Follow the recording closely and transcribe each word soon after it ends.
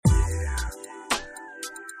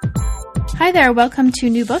Hi there, welcome to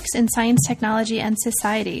New Books in Science, Technology, and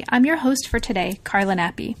Society. I'm your host for today, Carla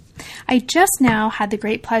Nappi. I just now had the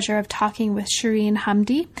great pleasure of talking with Shireen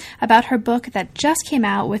Hamdi about her book that just came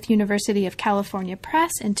out with University of California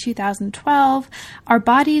Press in 2012, Our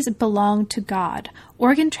Bodies Belong to God,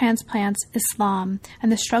 Organ Transplants, Islam,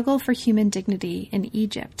 and the Struggle for Human Dignity in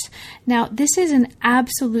Egypt. Now, this is an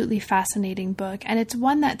absolutely fascinating book, and it's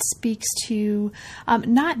one that speaks to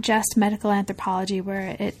not just medical anthropology,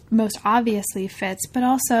 where it most obviously fits, but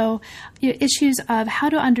also issues of how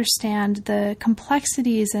to understand the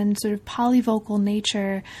complexities and sort of polyvocal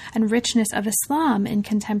nature and richness of Islam in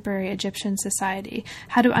contemporary Egyptian society,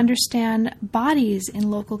 how to understand bodies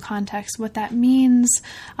in local contexts, what that means,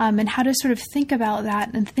 and how to sort of think about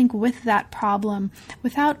that and think with that problem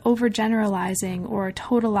without overgeneralizing or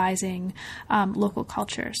totalizing local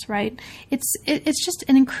cultures, right? It's just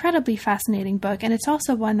an incredibly fascinating book, and it's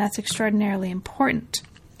also one that's extraordinarily important.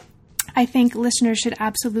 I think listeners should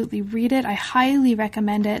absolutely read it. I highly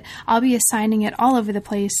recommend it. I'll be assigning it all over the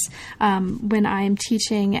place when I'm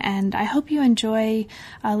teaching, and I hope you enjoy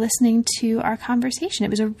listening to our conversation. It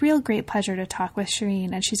was a real great pleasure to talk with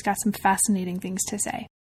Shireen, and she's got some fascinating things to say.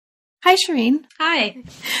 Hi, Shireen. Hi.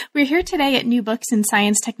 We're here today at New Books in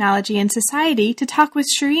Science, Technology, and Society to talk with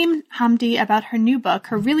Shireen Hamdi about her new book,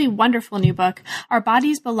 her really wonderful new book, Our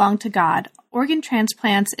Bodies Belong to God, Organ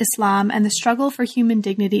Transplants, Islam, and the Struggle for Human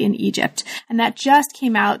Dignity in Egypt. And that just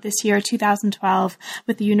came out this year, 2012,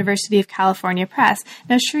 with the University of California Press.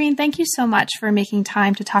 Now, Shireen, thank you so much for making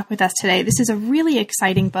time to talk with us today. This is a really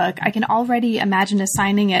exciting book. I can already imagine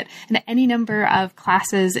assigning it in any number of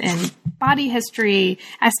classes in body history,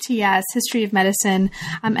 STS, history of medicine,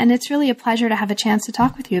 and it's really a pleasure to have a chance to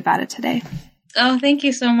talk with you about it today. Oh, thank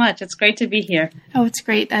you so much. It's great to be here. Oh, it's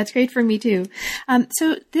great. It's great for me too.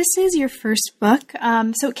 So this is your first book.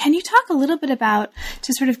 So can you talk a little bit about,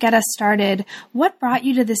 to sort of get us started, what brought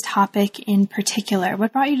you to this topic in particular?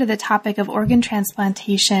 What brought you to the topic of organ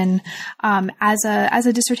transplantation as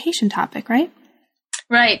a dissertation topic, right?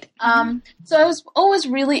 Right. So I was always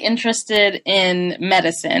really interested in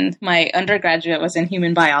medicine. My undergraduate was in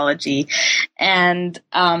human biology. And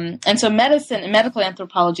so medicine and medical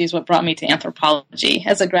anthropology is what brought me to anthropology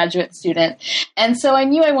as a graduate student. And so I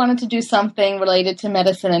knew I wanted to do something related to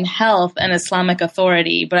medicine and health and Islamic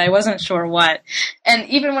authority, but I wasn't sure what. And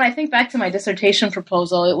even when I think back to my dissertation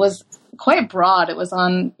proposal, it was quite broad. It was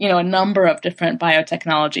on, a number of different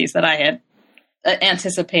biotechnologies that I had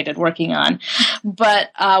anticipated working on. But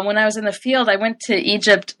when I was in the field, I went to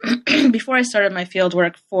Egypt before I started my field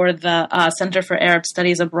work for the Center for Arab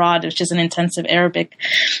Studies Abroad, which is an intensive Arabic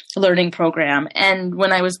learning program. And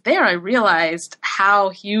when I was there, I realized how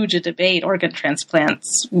huge a debate organ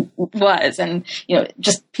transplants was. And,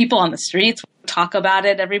 just people on the streets talk about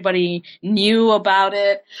it. Everybody knew about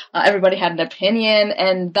it. Everybody had an opinion.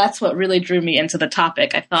 And that's what really drew me into the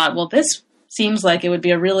topic. I thought, well, this seems like it would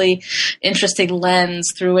be a really interesting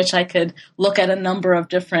lens through which I could look at a number of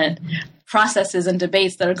different processes and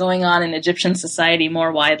debates that are going on in Egyptian society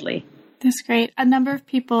more widely. That's great. A number of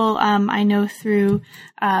people I know through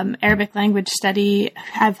Arabic language study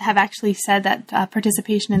have actually said that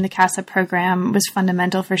participation in the CASA program was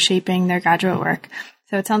fundamental for shaping their graduate work.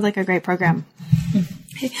 So it sounds like a great program.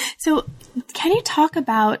 Okay. So can you talk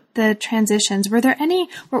about the transitions? Were there any,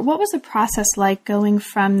 or what was the process like going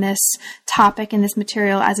from this topic and this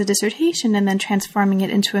material as a dissertation and then transforming it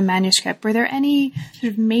into a manuscript? Were there any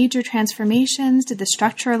sort of major transformations? Did the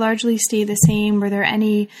structure largely stay the same? Were there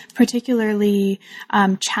any particularly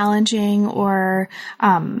challenging or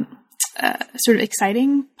sort of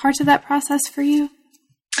exciting parts of that process for you?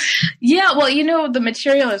 Yeah, well, the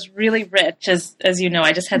material is really rich. As you know,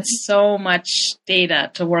 I just had so much data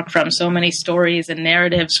to work from, so many stories and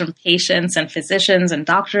narratives from patients and physicians and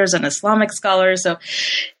doctors and Islamic scholars. So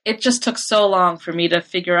it just took so long for me to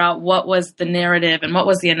figure out what was the narrative and what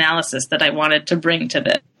was the analysis that I wanted to bring to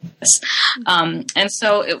this. And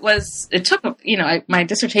so it took, my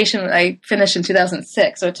dissertation, I finished in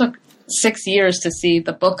 2006. So it took 6 years to see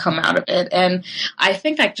the book come out of it. And I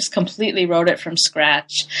think I just completely wrote it from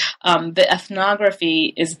scratch. The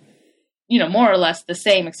ethnography is, more or less the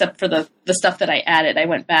same, except for the stuff that I added. I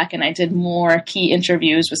went back and I did more key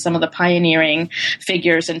interviews with some of the pioneering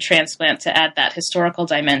figures in transplant to add that historical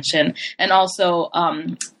dimension. And also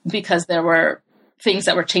because there were things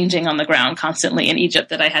that were changing on the ground constantly in Egypt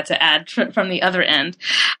that I had to add from the other end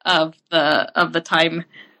of the time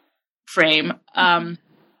frame.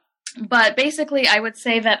 But basically, I would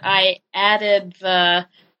say that I added the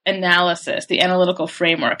analysis, the analytical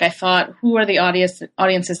framework. I thought, who are the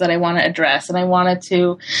audiences that I want to address? And I wanted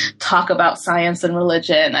to talk about science and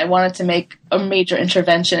religion. I wanted to make a major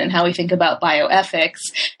intervention in how we think about bioethics.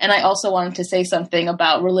 And I also wanted to say something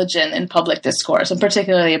about religion in public discourse, and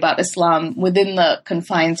particularly about Islam within the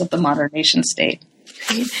confines of the modern nation state.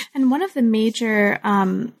 Great. And one of the major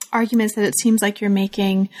arguments that it seems like you're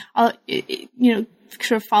making,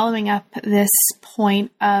 sort of following up this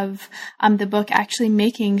point of the book actually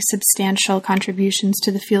making substantial contributions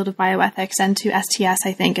to the field of bioethics and to STS,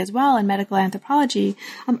 I think, as well, and medical anthropology.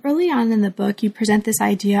 Early on in the book, you present this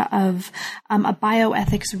idea of a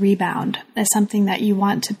bioethics rebound as something that you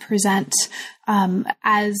want to present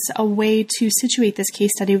as a way to situate this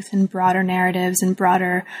case study within broader narratives and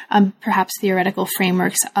broader, perhaps theoretical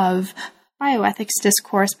frameworks of bioethics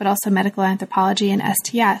discourse, but also medical anthropology and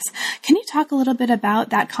STS. Can you talk a little bit about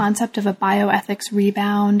that concept of a bioethics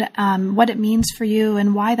rebound, what it means for you,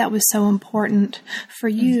 and why that was so important for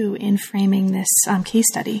you in framing this case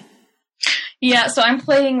study? Yeah, so I'm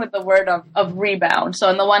playing with the word of rebound. So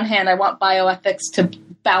on the one hand, I want bioethics to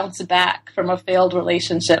bounce back from a failed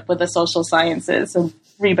relationship with the social sciences, so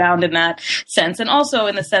rebound in that sense, and also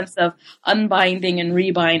in the sense of unbinding and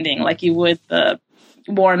rebinding, like you would the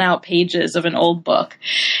worn out pages of an old book.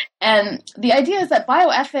 And the idea is that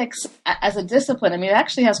bioethics as a discipline, it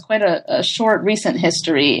actually has quite a short recent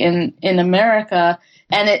history in America,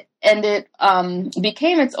 and it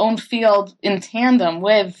became its own field in tandem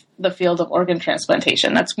with the field of organ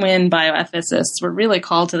transplantation. That's when bioethicists were really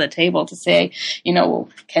called to the table to say,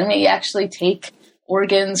 can we actually take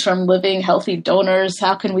organs from living, healthy donors?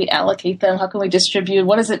 How can we allocate them? How can we distribute?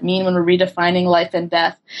 What does it mean when we're redefining life and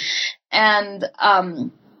death? And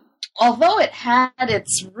although it had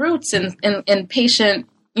its roots in patient,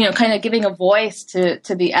 kind of giving a voice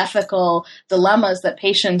to the ethical dilemmas that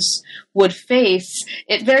patients would face,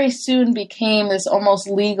 it very soon became this almost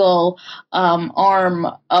legal arm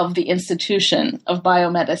of the institution of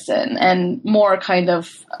biomedicine, and more kind of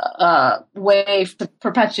way to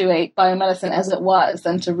perpetuate biomedicine as it was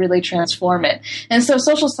than to really transform it. And so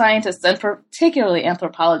social scientists, and particularly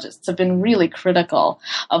anthropologists, have been really critical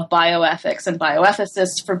of bioethics and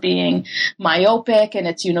bioethicists for being myopic in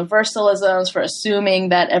its universalisms, for assuming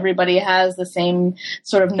that everybody has the same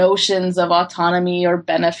sort of notions of autonomy or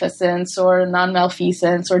beneficence or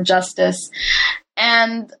non-malfeasance or justice.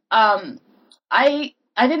 And I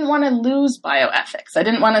didn't want to lose bioethics. I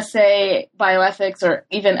didn't want to say bioethics or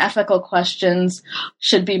even ethical questions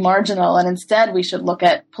should be marginal, and instead we should look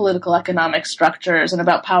at political economic structures and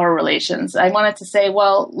about power relations. I wanted to say,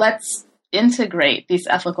 well, let's integrate these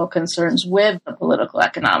ethical concerns with the political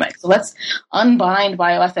economic. So let's unbind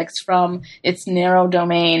bioethics from its narrow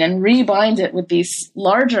domain and rebind it with these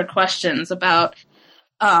larger questions about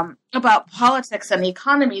politics and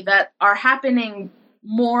economy that are happening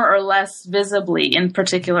more or less visibly in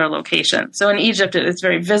particular locations. So in Egypt, it's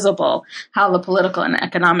very visible how the political and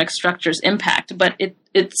economic structures impact, but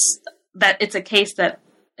it's a case that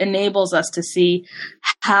enables us to see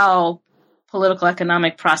how political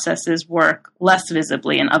economic processes work less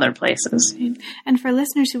visibly in other places. And for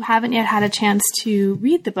listeners who haven't yet had a chance to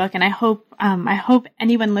read the book, and I hope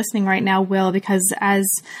anyone listening right now will, because as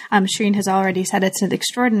Shireen has already said, it's an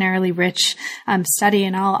extraordinarily rich study,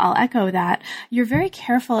 and I'll echo that. You're very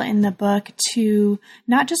careful in the book to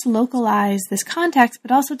not just localize this context,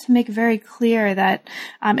 but also to make very clear that,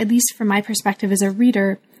 at least from my perspective as a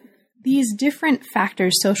reader, these different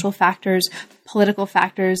factors, social factors, political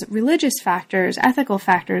factors, religious factors, ethical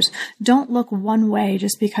factors, don't look one way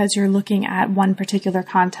just because you're looking at one particular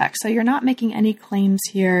context. So you're not making any claims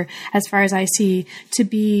here, as far as I see, to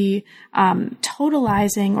be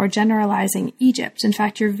totalizing or generalizing Egypt. In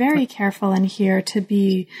fact, you're very careful in here to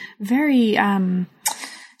be very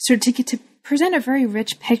to present a very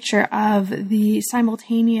rich picture of the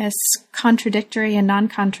simultaneous contradictory and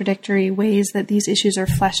non-contradictory ways that these issues are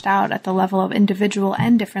fleshed out at the level of individual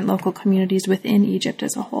and different local communities within Egypt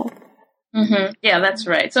as a whole. Mm-hmm. Yeah, that's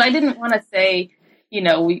right. So I didn't want to say,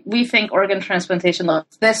 we think organ transplantation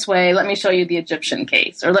looks this way. Let me show you the Egyptian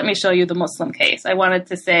case, or let me show you the Muslim case. I wanted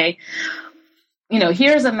to say,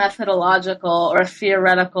 here's a methodological or a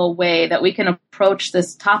theoretical way that we can approach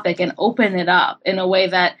this topic and open it up in a way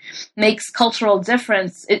that makes cultural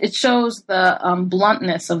difference. It shows the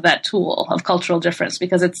bluntness of that tool of cultural difference,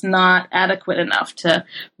 because it's not adequate enough to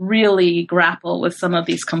really grapple with some of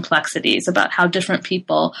these complexities about how different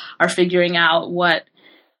people are figuring out what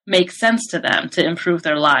makes sense to them to improve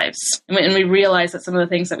their lives. And we realize that some of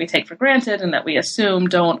the things that we take for granted and that we assume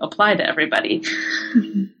don't apply to everybody.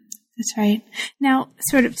 Mm-hmm. That's right. Now,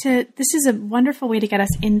 this is a wonderful way to get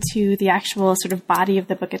us into the actual sort of body of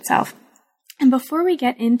the book itself. And before we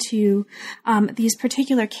get into these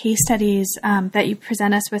particular case studies that you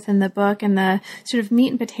present us with in the book and the sort of meat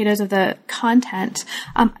and potatoes of the content,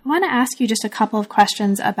 I want to ask you just a couple of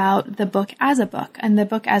questions about the book as a book and the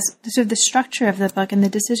book as sort of the structure of the book and the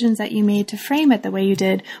decisions that you made to frame it the way you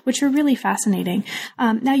did, which are really fascinating.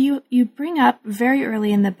 Now, you bring up very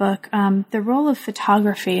early in the book the role of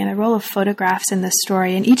photography and the role of photographs in the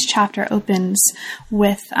story, and each chapter opens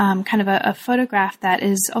with kind of a photograph that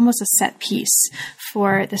is almost a set piece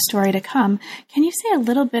for the story to come. Can you say a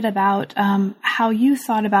little bit about how you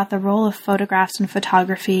thought about the role of photographs and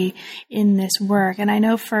photography in this work? And I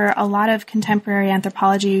know for a lot of contemporary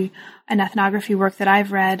anthropology and ethnography work that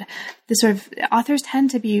I've read, the sort of authors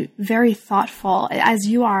tend to be very thoughtful, as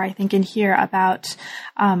you are, I think, in here, about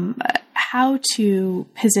how to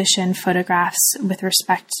position photographs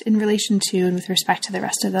in relation to and with respect to the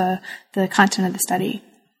rest of the content of the study.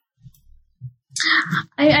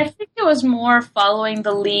 I think it was more following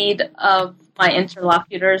the lead of my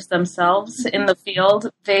interlocutors themselves in the field.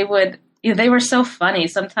 They were so funny.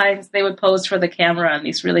 Sometimes they would pose for the camera in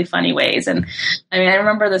these really funny ways. And I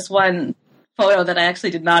remember this one photo that I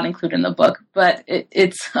actually did not include in the book, but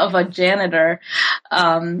it's of a janitor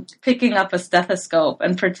picking up a stethoscope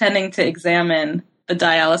and pretending to examine the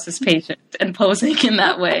dialysis patient and posing in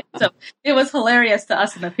that way. So it was hilarious to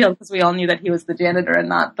us in the field because we all knew that he was the janitor and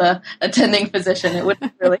not the attending physician. It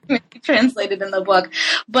wouldn't really be translated in the book.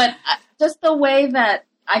 But just the way that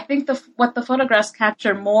I think what the photographs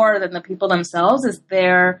capture more than the people themselves is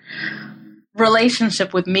their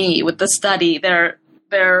relationship with me, with the study. They're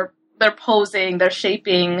posing, they're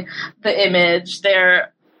shaping the image,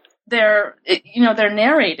 they're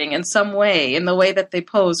narrating in some way, in the way that they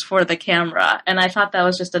pose for the camera. And I thought that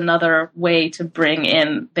was just another way to bring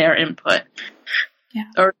in their input. Yeah.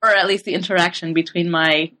 Or at least the interaction between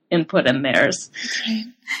my input and theirs. Okay.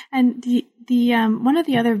 And the one of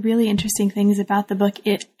the other really interesting things about the book,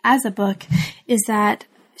 as a book, is that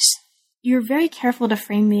you're very careful to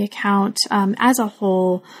frame the account as a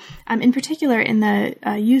whole, in particular in the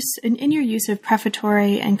in your use of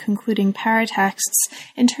prefatory and concluding paratexts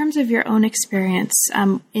in terms of your own experience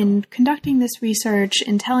in conducting this research,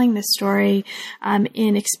 in telling this story,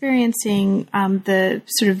 in experiencing the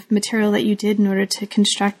sort of material that you did in order to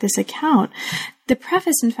construct this account. The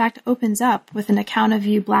preface, in fact, opens up with an account of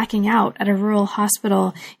you blacking out at a rural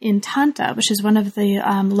hospital in Tanta, which is one of the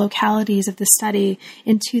localities of the study,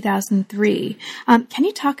 in 2003. Can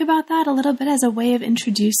you talk about that a little bit as a way of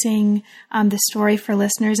introducing the story for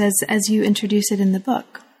listeners as you introduce it in the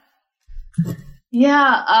book?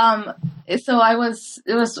 Yeah. So it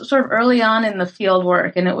was sort of early on in the field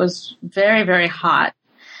work, and it was very, very hot.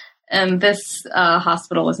 And this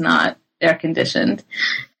hospital was not air conditioned.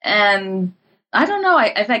 And I don't know.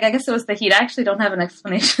 I guess it was the heat. I actually don't have an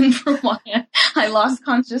explanation for why I lost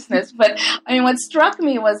consciousness. But what struck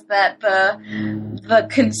me was that the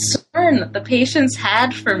concern that the patients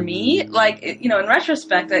had for me, in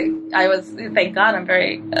retrospect, I was, thank God, I'm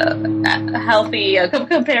very healthy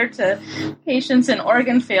compared to patients in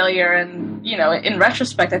organ failure. And, in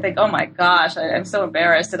retrospect, I think, oh my gosh, I'm so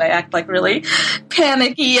embarrassed that I act really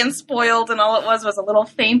panicky and spoiled, and all it was a little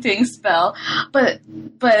fainting spell. But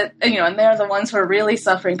and they're the ones who are really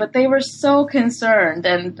suffering, but they were so concerned,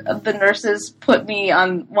 and the nurses put me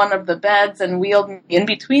on one of the beds and wheeled me in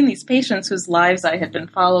between these patients whose lives I had been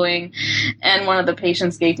following, and one of the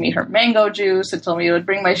patients gave me her mango juice and told me it would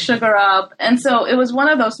bring my sugar up. And so it was one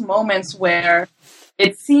of those moments where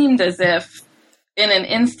it seemed as if in an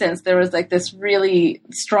instance there was this really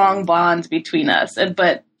strong bond between us,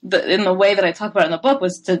 but in the way that I talk about it in the book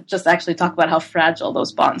was to just actually talk about how fragile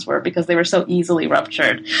those bonds were, because they were so easily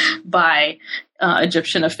ruptured by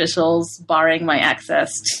Egyptian officials barring my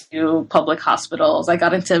access to public hospitals. I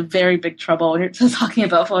got into very big trouble when you're talking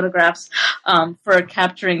about photographs for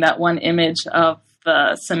capturing that one image of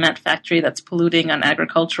the cement factory that's polluting on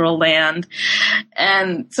agricultural land.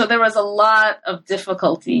 And so there was a lot of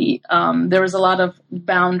difficulty. There was a lot of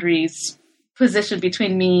boundaries position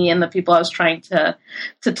between me and the people I was trying to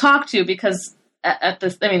talk to, because at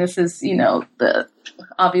this, this is,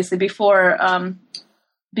 obviously before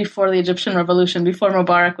the Egyptian Revolution, before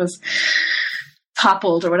Mubarak was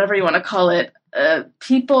toppled, or whatever you want to call it,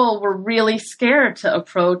 people were really scared to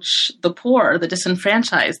approach the poor, the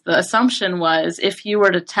disenfranchised. The assumption was if you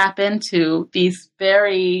were to tap into these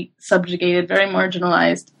very subjugated, very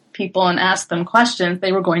marginalized people and ask them questions,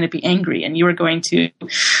 they were going to be angry, and you were going to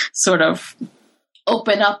sort of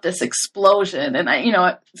open up this explosion. And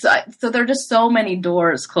so there are just so many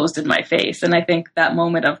doors closed in my face. And I think that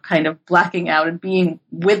moment of kind of blacking out and being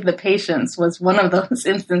with the patients was one of those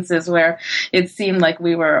instances where it seemed like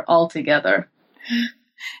we were all together.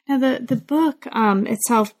 Now, the book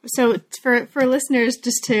itself, so for listeners,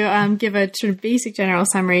 just to give a sort of basic general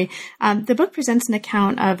summary, the book presents an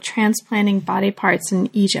account of transplanting body parts in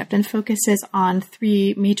Egypt and focuses on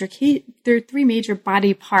three major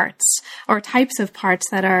body parts or types of parts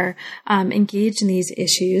that are engaged in these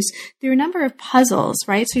issues through a number of puzzles,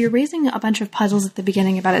 right? So you're raising a bunch of puzzles at the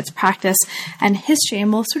beginning about its practice and history,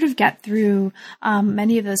 and we'll sort of get through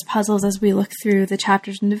many of those puzzles as we look through the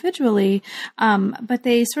chapters individually, but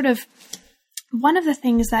they sort of, one of the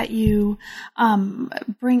things that you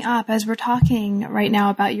bring up as we're talking right now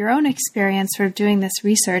about your own experience sort of doing this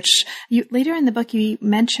research, later in the book you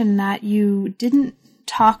mentioned that you didn't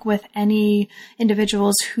talk with any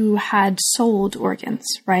individuals who had sold organs,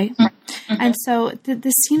 right? Mm-hmm. And so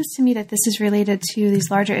this seems to me that this is related to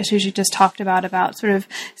these larger issues you just talked about sort of,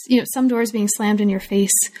 some doors being slammed in your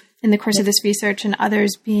face in the course of this research and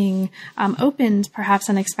others being opened perhaps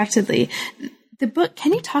unexpectedly. The book,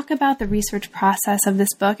 can you talk about the research process of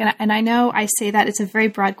this book? And I know I say that it's a very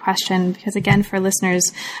broad question because, again, for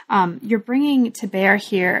listeners, you're bringing to bear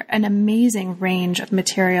here an amazing range of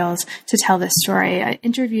materials to tell this story.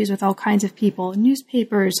 Interviews with all kinds of people,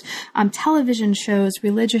 newspapers, television shows,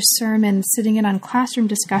 religious sermons, sitting in on classroom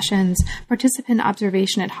discussions, participant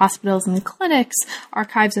observation at hospitals and clinics,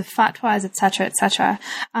 archives of fatwas, et cetera, et cetera.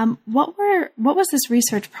 What was this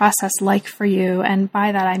research process like for you? And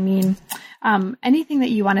by that, I mean, anything that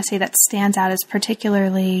you want to say that stands out as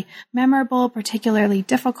particularly memorable, particularly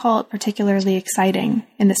difficult, particularly exciting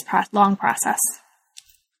in this long process?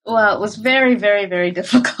 Well, it was very, very, very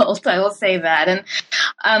difficult. I will say that. And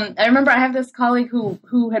I remember I have this colleague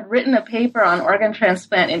who had written a paper on organ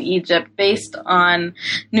transplant in Egypt based on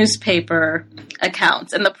newspaper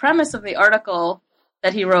accounts. And the premise of the article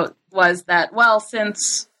that he wrote was that, well,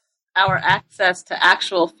 since our access to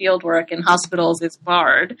actual field work in hospitals is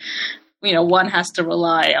barred, one has to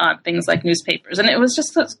rely on things like newspapers. And it was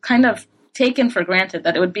just kind of taken for granted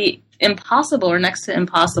that it would be impossible or next to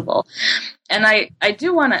impossible. And I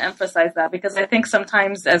do want to emphasize that because I think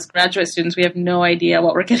sometimes as graduate students, we have no idea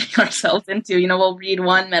what we're getting ourselves into. We'll read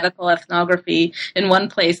one medical ethnography in one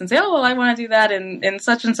place and say, oh, well, I want to do that in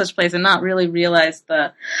such and such place, and not really realize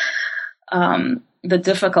the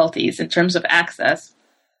difficulties in terms of access.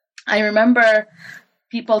 I remember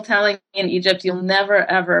people telling me in Egypt, you'll never,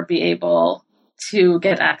 ever be able to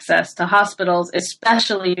get access to hospitals,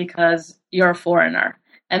 especially because you're a foreigner.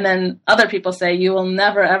 And then other people say you will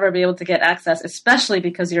never, ever be able to get access, especially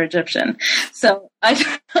because you're Egyptian. So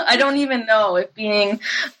I don't even know if being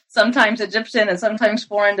sometimes Egyptian and sometimes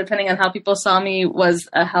foreign, depending on how people saw me, was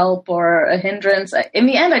a help or a hindrance. In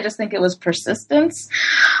the end, I just think it was persistence.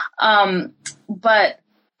 But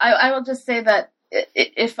I will just say that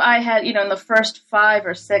if I had, in the first 5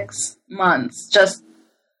 or 6 months, just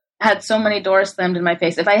had so many doors slammed in my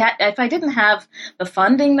face, if I didn't have the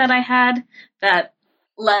funding that I had that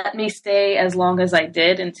let me stay as long as I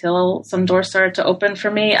did until some doors started to open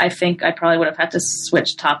for me, I think I probably would have had to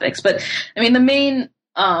switch topics. But I mean, the main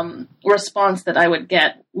response that I would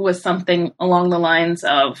get was something along the lines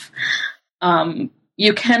of,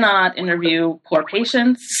 you cannot interview poor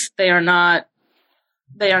patients. They are not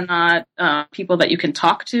people that you can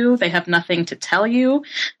talk to. They have nothing to tell you.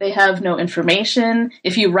 They have no information.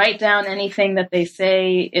 If you write down anything that they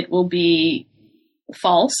say, it will be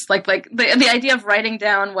false. Like the idea of writing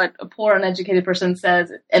down what a poor uneducated person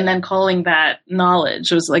says and then calling that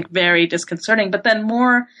knowledge was very disconcerting. But then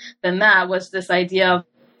more than that was this idea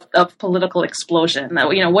of political explosion. That,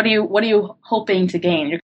 what are you hoping to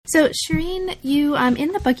gain? So, Shireen, you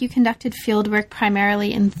in the book you conducted fieldwork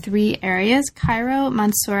primarily in 3 areas: Cairo,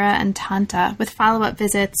 Mansoura, and Tanta, with follow-up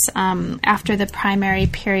visits after the primary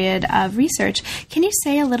period of research. Can you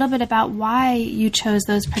say a little bit about why you chose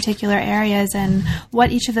those particular areas and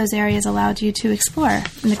what each of those areas allowed you to explore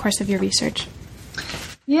in the course of your research?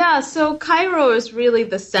 Yeah, so Cairo is really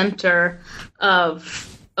the center of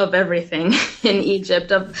everything in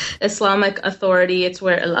Egypt, of Islamic authority. It's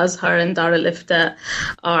where Al-Azhar and Dar al-Ifta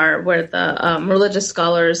are, where the religious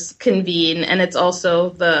scholars convene, and it's also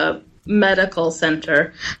the medical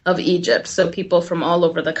center of Egypt. So people from all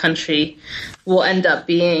over the country will end up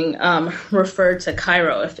being referred to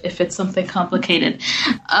Cairo if it's something complicated.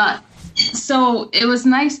 So it was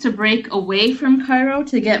nice to break away from Cairo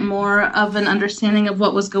to get more of an understanding of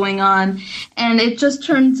what was going on. And it just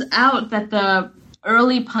turns out that the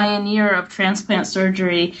early pioneer of transplant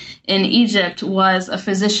surgery in Egypt was a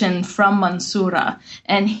physician from Mansoura,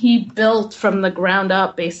 and he built from the ground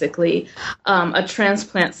up, basically, a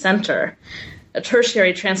transplant center, a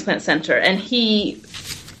tertiary transplant center, and he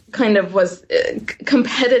kind of was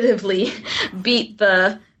competitively beat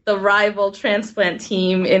the rival transplant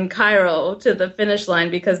team in Cairo to the finish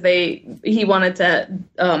line because he wanted to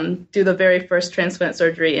do the very first transplant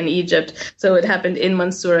surgery in Egypt. So it happened in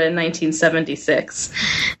Mansoura in 1976.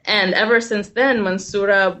 And ever since then,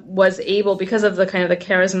 Mansoura was able, because of the kind of the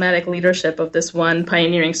charismatic leadership of this one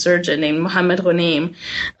pioneering surgeon named Mohamed Ghoneim,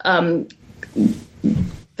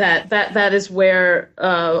 that is where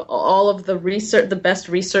all of the research, the best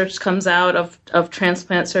research, comes out of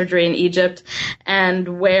transplant surgery in Egypt,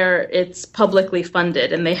 and where it's publicly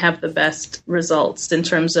funded, and they have the best results in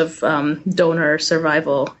terms of donor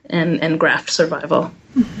survival and graft survival.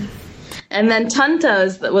 Mm-hmm. And then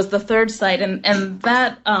Tanta was the third site, and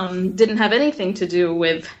that didn't have anything to do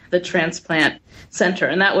with the transplant center.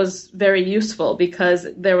 And that was very useful because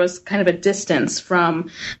there was kind of a distance from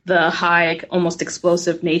the high, almost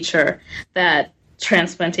explosive nature that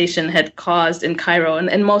transplantation had caused in Cairo.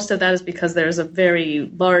 And most of that is because there's a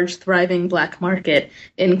very large, thriving black market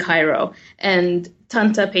in Cairo. And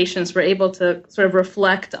Tanta patients were able to sort of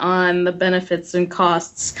reflect on the benefits and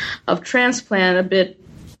costs of transplant a bit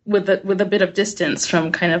with a bit of distance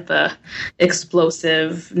from kind of the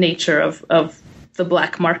explosive nature of the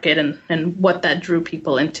black market and what that drew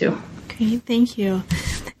people into. Great, thank you.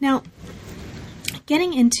 Now,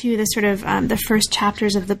 getting into the sort of the first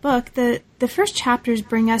chapters of the book, the first chapters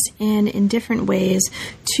bring us in different ways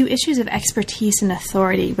to issues of expertise and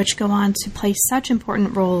authority, which go on to play such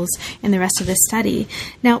important roles in the rest of the study.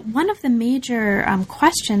 Now, one of the major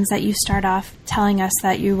questions that you start off telling us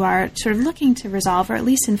that you are sort of looking to resolve, or at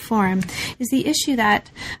least inform, is the issue that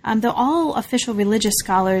though all official religious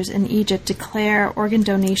scholars in Egypt declare organ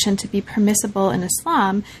donation to be permissible in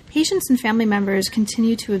Islam, patients and family members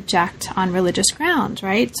continue to object on religious grounds,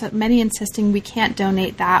 right? So many insisting we can't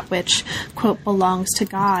donate that which, quote, belongs to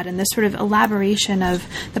God. And this sort of elaboration of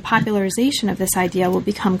the popularization of this idea will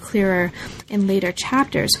become clearer in later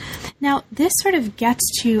chapters. Now, this sort of gets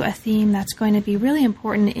to a theme that's going to be really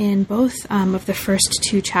important in both of the first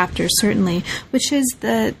two chapters, certainly, which is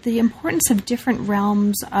the importance of different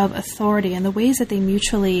realms of authority and the ways that they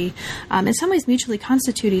mutually, in some ways, mutually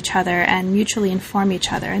constitute each other and mutually inform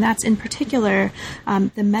each other. And that's in particular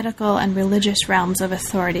the medical and religious realms of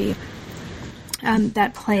authority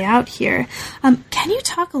that play out here. Can you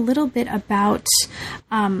talk a little bit about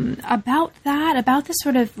this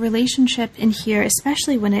sort of relationship in here,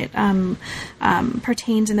 especially when it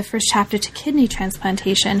pertains in the first chapter to kidney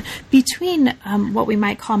transplantation, between what we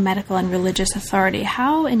might call medical and religious authority?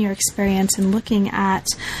 How, in your experience in looking at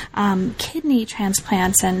kidney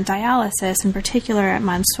transplants and dialysis, in particular at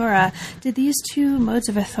Mansoura, did these two modes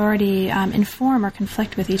of authority inform or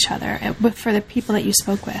conflict with each other for the people that you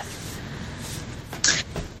spoke with?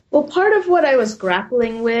 Well, part of what I was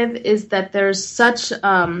grappling with is that there's such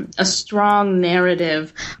a strong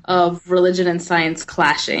narrative of religion and science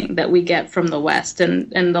clashing that we get from the West,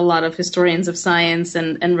 and a lot of historians of science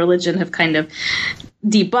and religion have kind of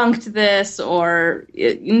debunked this or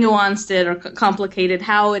nuanced it or complicated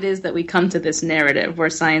how it is that we come to this narrative where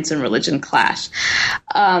science and religion clash.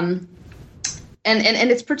 And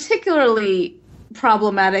it's particularly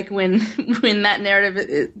problematic when that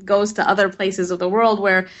narrative goes to other places of the world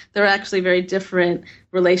where there are actually very different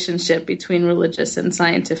relationship between religious and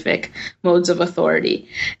scientific modes of authority.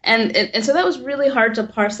 And so that was really hard to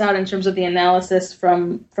parse out in terms of the analysis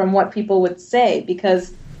from what people would say,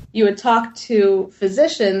 because you would talk to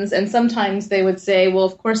physicians and sometimes they would say, well,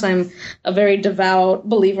 of course, I'm a very devout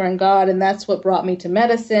believer in God and that's what brought me to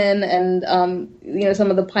medicine. And, some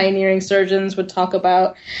of the pioneering surgeons would talk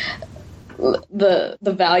about the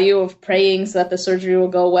value of praying so that the surgery will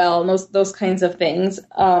go well, and those kinds of things.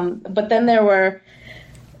 But then there were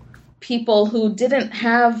people who didn't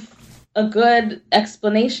have a good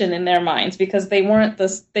explanation in their minds because they weren't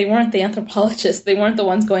the anthropologists. They weren't the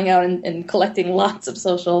ones going out and collecting lots of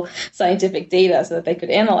social scientific data so that they could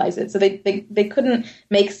analyze it. So they couldn't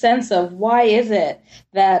make sense of why is it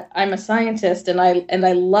that I'm a scientist and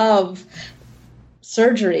I love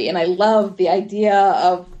surgery and I love the idea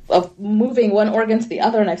of moving one organ to the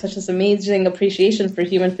other, and I have such this amazing appreciation for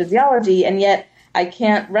human physiology, and yet I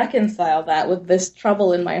can't reconcile that with this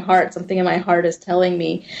trouble in my heart. Something in my heart is telling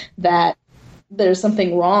me that there's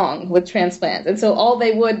something wrong with transplants. And so all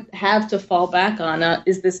they would have to fall back on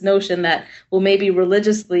is this notion that, well, maybe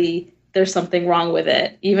religiously there's something wrong with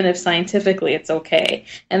it, even if scientifically it's okay.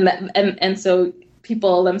 And so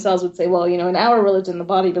people themselves would say, well, in our religion, the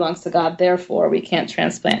body belongs to God, therefore we can't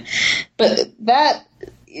transplant. But that,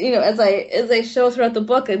 as I show throughout the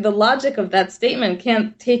book, the logic of that statement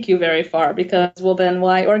can't take you very far, because, well, then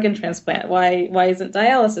why organ transplant? Why isn't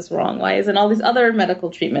dialysis wrong? Why isn't all these other medical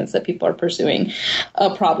treatments that people are pursuing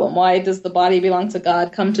a problem? Why does the body belong to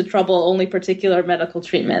God come to trouble only particular medical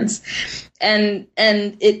treatments? And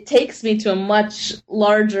it takes me to a much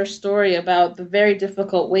larger story about the very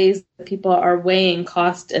difficult ways that people are weighing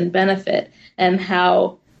cost and benefit, and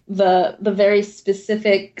how the very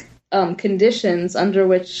specific conditions under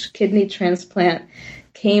which kidney transplant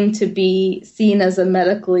came to be seen as a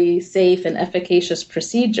medically safe and efficacious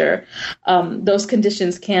procedure, those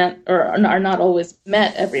conditions can't or are not always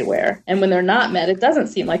met everywhere. And when they're not met, it doesn't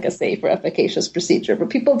seem like a safe or efficacious procedure. But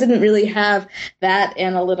people didn't really have that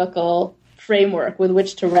analytical framework with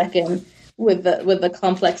which to reckon with the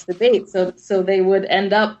complex debate. So they would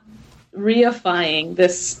end up reifying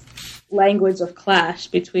this language of clash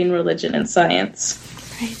between religion and science.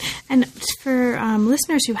 Right. And for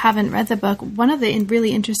listeners who haven't read the book, one of the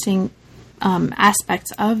really interesting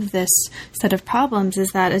aspects of this set of problems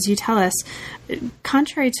is that, as you tell us,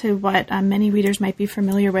 contrary to what many readers might be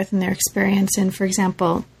familiar with in their experience in, for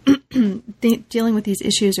example, dealing with these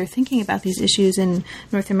issues or thinking about these issues in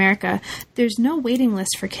North America, there's no waiting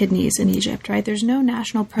list for kidneys in Egypt, right? There's no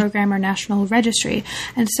national program or national registry.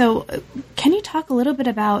 And so can you talk a little bit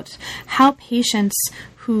about how patients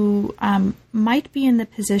who might be in the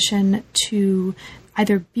position to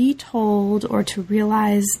either be told or to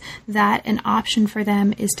realize that an option for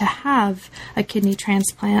them is to have a kidney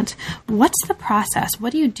transplant, what's the process?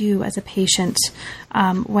 What do you do as a patient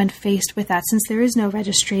when faced with that? Since there is no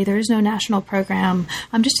registry, there is no national program,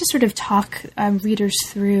 just to sort of talk readers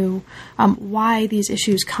through why these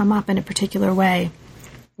issues come up in a particular way.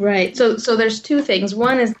 Right. So there's two things.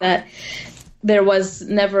 One is that there was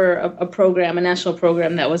never a national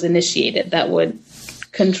program that was initiated that would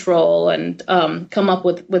control and come up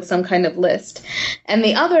with some kind of list. And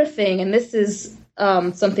the other thing, and this is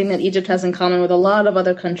something that Egypt has in common with a lot of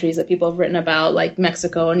other countries that people have written about, like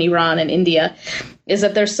Mexico and Iran and India, is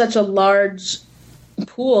that there's such a large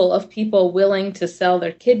pool of people willing to sell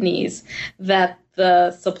their kidneys that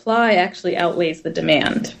the supply actually outweighs the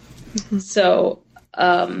demand. Mm-hmm. So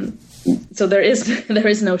there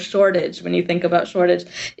is no shortage when you think about shortage.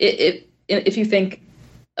 If you think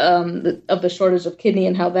of the shortage of kidney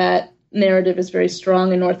and how that narrative is very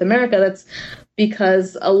strong in North America, that's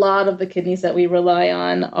because a lot of the kidneys that we rely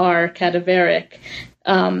on are cadaveric,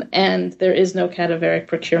 and there is no cadaveric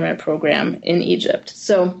procurement program in Egypt.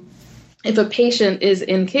 So if a patient is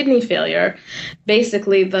in kidney failure,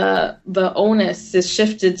 basically the onus is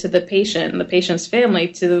shifted to the patient and the patient's family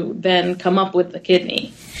to then come up with the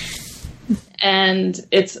kidney. And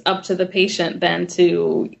it's up to the patient then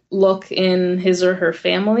to look in his or her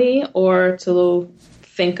family or to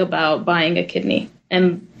think about buying a kidney.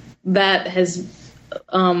 And that has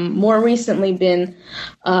more recently been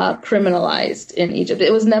criminalized in Egypt.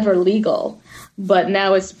 It was never legal, but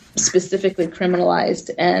now it's specifically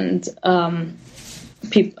criminalized, and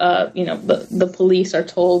the police are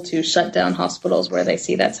told to shut down hospitals where they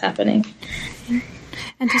see that's happening.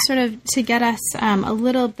 And to get us a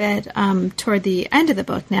little bit toward the end of the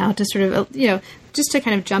book now, to sort of, just to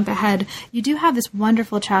kind of jump ahead, you do have this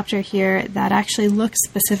wonderful chapter here that actually looks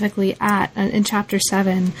specifically at, in Chapter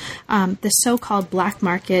 7, the so-called black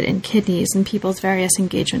market in kidneys and people's various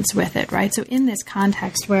engagements with it, right? So in this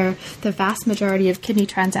context where the vast majority of kidney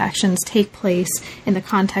transactions take place in the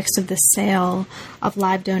context of the sale of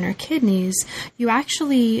live donor kidneys, you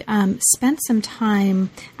actually spent some time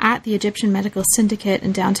at the Egyptian Medical Syndicate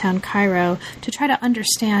in downtown Cairo to try to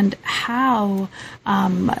understand how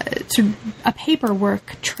a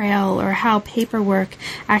paperwork trail or how paperwork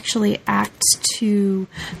actually acts to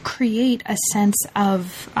create a sense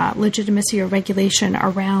of legitimacy or regulation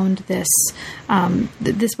around this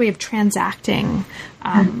this way of transacting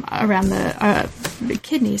around the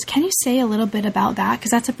kidneys. Can you say a little bit about that?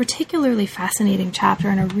 Because that's a particularly fascinating chapter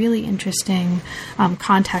and a really interesting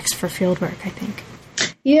context for fieldwork, I think.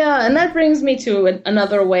 Yeah, and that brings me to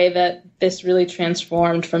another way that this really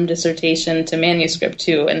transformed from dissertation to manuscript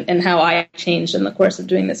too, and how I changed in the course of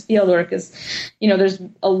doing this fieldwork is, there's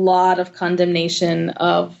a lot of condemnation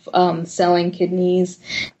of selling kidneys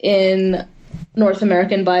in North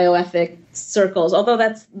American bioethic circles, although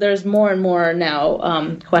there's more and more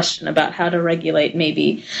now question about how to regulate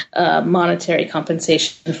maybe monetary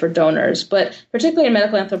compensation for donors. But particularly in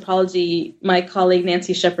medical anthropology, my colleague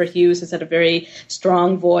Nancy Shepherd-Hughes has had a very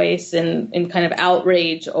strong voice in kind of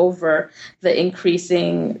outrage over the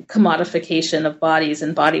increasing commodification of bodies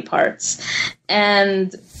and body parts.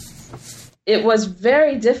 And it was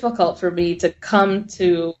very difficult for me to come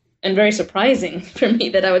to, and very surprising for me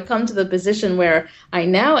that I would come to the position where I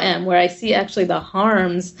now am, where I see actually the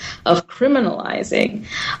harms of criminalizing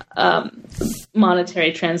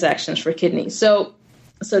monetary transactions for kidneys.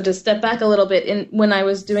 So to step back a little bit, when I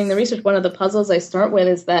was doing the research, one of the puzzles I start with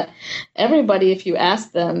is that everybody, if you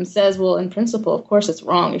ask them, says, well, in principle, of course it's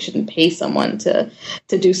wrong. You shouldn't pay someone to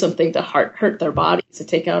do something to hurt their body, to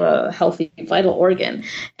take out a healthy, vital organ.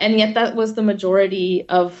 And yet that was the majority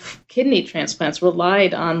of kidney transplants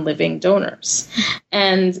relied on living donors.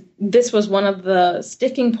 And this was one of the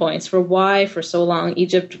sticking points for why, for so long,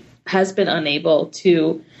 Egypt has been unable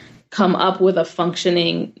to come up with a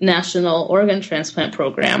functioning national organ transplant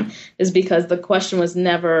program, is because the question was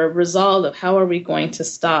never resolved of how are we going to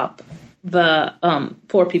stop the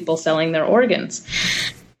poor people selling their organs.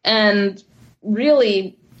 And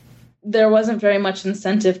really, there wasn't very much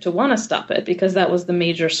incentive to want to stop it because that was the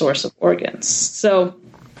major source of organs. So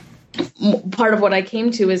part of what I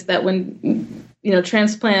came to is that when,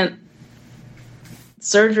 transplant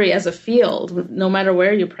surgery as a field, no matter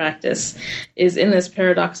where you practice, is in this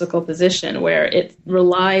paradoxical position where it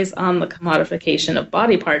relies on the commodification of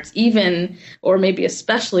body parts, even, or maybe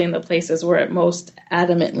especially in the places where it most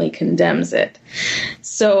adamantly condemns it.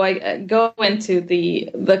 So I go into the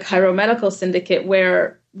Cairo Medical Syndicate,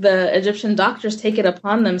 where the Egyptian doctors take it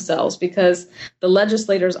upon themselves because the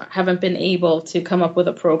legislators haven't been able to come up with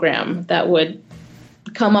a program that would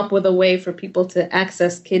come up with a way for people to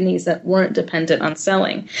access kidneys that weren't dependent on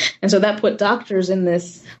selling. And so that put doctors in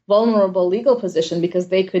this vulnerable legal position because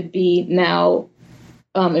they could be now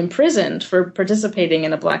imprisoned for participating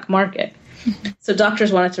in a black market. So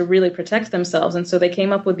doctors wanted to really protect themselves, and so they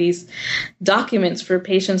came up with these documents for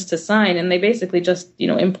patients to sign, and they basically just,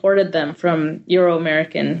 imported them from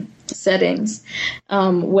Euro-American settings,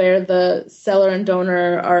 where the seller and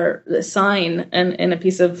donor sign in a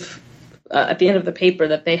piece of at the end of the paper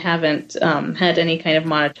that they haven't had any kind of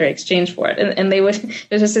monetary exchange for it. And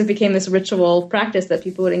it became this ritual practice that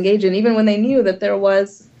people would engage in, even when they knew that there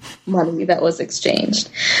was money that was exchanged.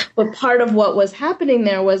 But part of what was happening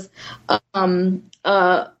there was kind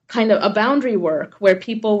of a boundary work where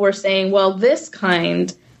people were saying, well, this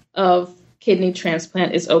kind of kidney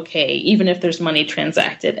transplant is okay, even if there's money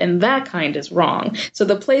transacted, and that kind is wrong. So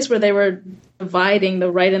the place where they were dividing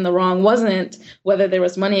the right and the wrong wasn't whether there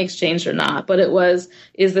was money exchanged or not, but it was,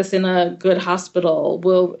 is this in a good hospital?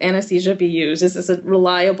 Will anesthesia be used? Is this a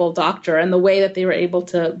reliable doctor? And the way that they were able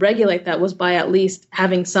to regulate that was by at least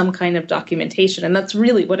having some kind of documentation. And that's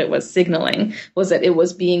really what it was signaling, was that it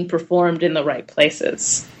was being performed in the right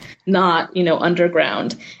places, not,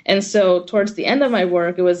 underground. And so towards the end of my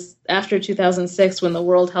work, it was after 2006 when the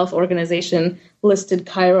World Health Organization listed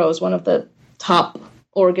Cairo as one of the top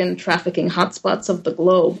organ trafficking hotspots of the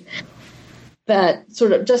globe, that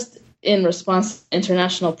sort of just in response to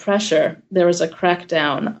international pressure, there was a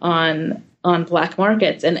crackdown on black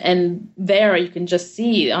markets. And there you can just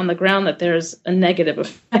see on the ground that there's a negative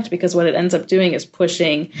effect, because what it ends up doing is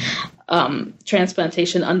pushing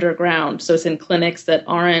transplantation underground. So it's in clinics that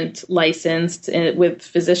aren't licensed, with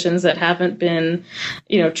physicians that haven't been,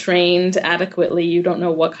 trained adequately. You don't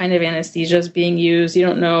know what kind of anesthesia is being used. You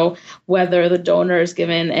don't know whether the donor is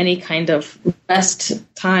given any kind of rest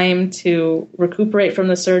time to recuperate from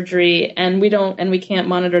the surgery, and we can't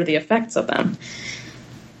monitor the effects of them.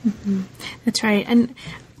 Mm-hmm. That's right. And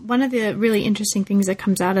one of the really interesting things that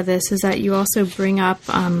comes out of this is that you also bring up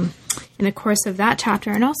in the course of that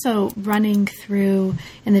chapter, and also running through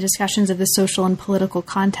in the discussions of the social and political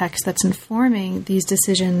context that's informing these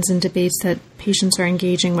decisions and debates that patients are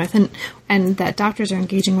engaging with and that doctors are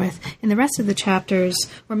engaging with. In the rest of the chapters,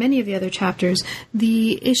 or many of the other chapters,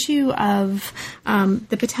 the issue of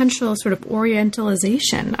the potential sort of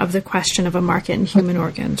orientalization of the question of a market in human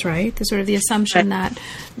organs, right? The sort of the assumption that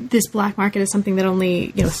this black market is something that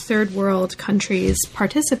only third world countries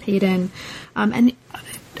participate in, and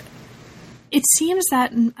it seems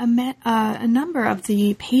that a number of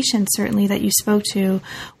the patients, certainly that you spoke to,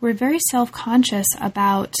 were very self-conscious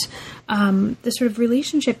about the sort of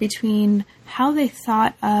relationship between how they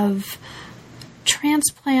thought of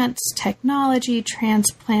transplants, technology,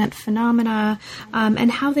 transplant phenomena,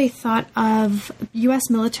 and how they thought of U.S.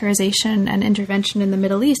 militarization and intervention in the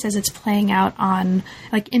Middle East as it's playing out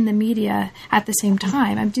in the media at the same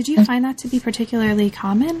time. Did you find that to be particularly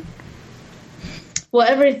common? Well,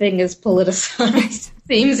 everything is politicized.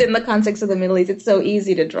 Seems in the context of the Middle East, it's so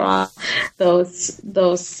easy to draw those.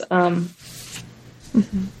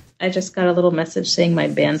 Mm-hmm. I just got a little message saying my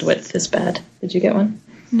bandwidth is bad. Did you get one?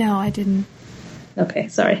 No, I didn't. Okay,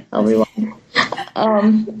 sorry. I'll rewind.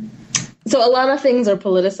 So a lot of things are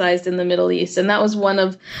politicized in the Middle East, and that was one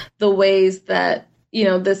of the ways that, you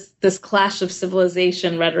know, this clash of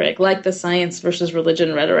civilization rhetoric, like the science versus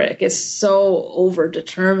religion rhetoric, is so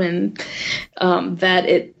overdetermined that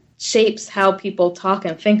it shapes how people talk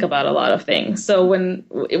and think about a lot of things. So when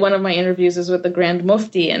one of my interviews is with the Grand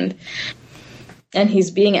Mufti, and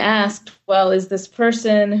he's being asked, well, is this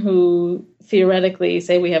person who theoretically,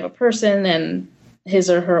 say we have a person and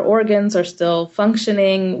his or her organs are still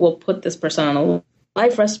functioning, we'll put this person on a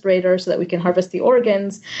life respirator so that we can harvest the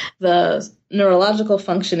organs. The neurological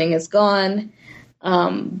functioning is gone,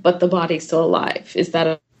 but the body's still alive. Is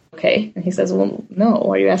that okay? And he says, well,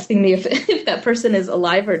 no. Are you asking me if that person is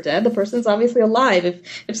alive or dead? The person's obviously alive.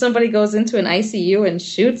 If somebody goes into an ICU and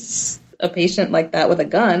shoots a patient like that with a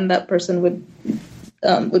gun, that person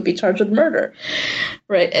would be charged with murder,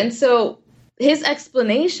 right? And so his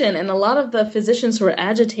explanation, and a lot of the physicians who were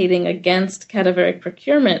agitating against cadaveric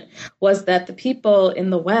procurement, was that the people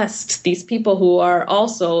in the West, these people who are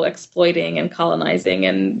also exploiting and colonizing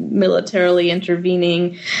and militarily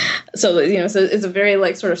intervening, so it's a very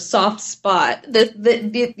like sort of soft spot.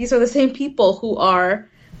 These are the same people who are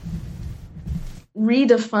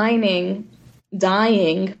redefining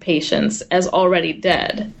dying patients as already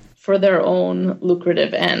dead for their own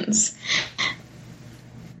lucrative ends.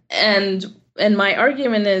 And my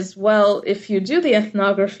argument is, well, if you do the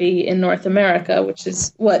ethnography in North America, which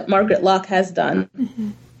is what Margaret Lock has done,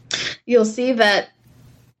 you'll see that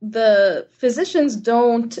the physicians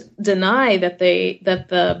don't deny that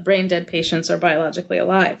the brain dead patients are biologically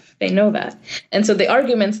alive. They know that. And so the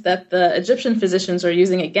arguments that the Egyptian physicians are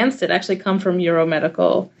using against it actually come from Euro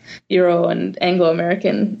and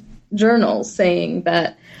Anglo-American journals, saying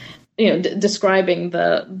that, describing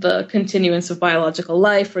the continuance of biological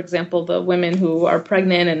life. For example, the women who are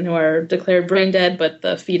pregnant and who are declared brain dead, but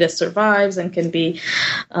the fetus survives and can be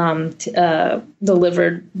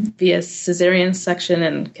delivered via cesarean section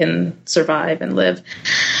and can survive and live.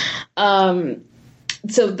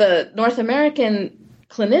 So the North American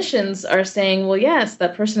clinicians are saying, well, yes,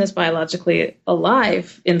 that person is biologically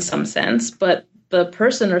alive in some sense, but the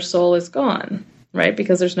person or soul is gone, right?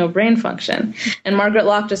 Because there's no brain function. And Margaret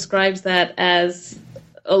Lock describes that as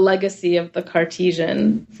a legacy of the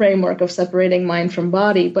Cartesian framework of separating mind from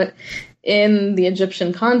body. But in the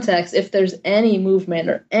Egyptian context, if there's any movement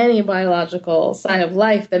or any biological sign of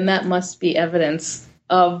life, then that must be evidence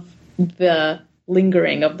of the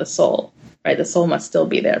lingering of the soul, right? The soul must still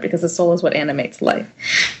be there because the soul is what animates life.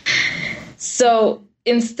 So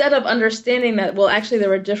instead of understanding that, well, actually there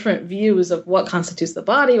were different views of what constitutes the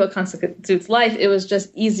body, what constitutes life, it was just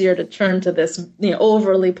easier to turn to this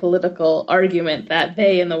overly political argument that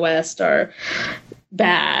they in the West are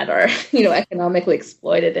bad or economically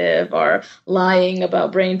exploitative or lying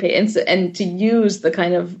about brain pain, and to use the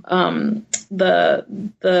kind of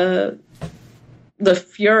the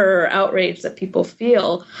furor or outrage that people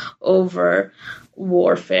feel over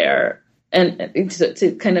warfare and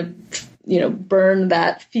to kind of burn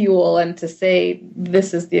that fuel and to say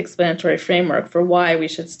this is the explanatory framework for why we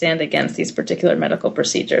should stand against these particular medical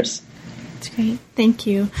procedures. That's great. Thank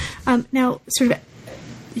you. Now,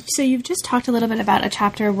 so you've just talked a little bit about a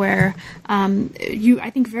chapter where you,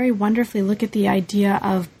 I think, very wonderfully look at the idea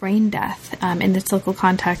of brain death in this local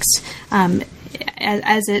context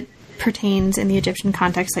as it pertains in the Egyptian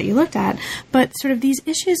context that you looked at, but sort of these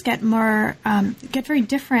issues get very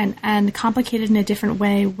different and complicated in a different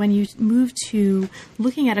way when you move to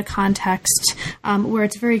looking at a context where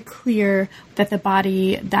it's very clear that the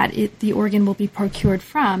body the organ will be procured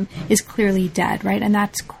from is clearly dead, right? And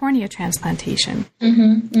that's cornea transplantation.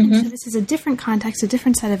 So this is a different context, a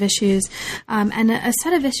different set of issues, and a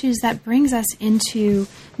set of issues that brings us into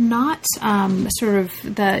not sort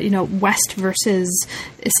of the West versus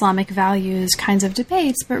Islamic values kinds of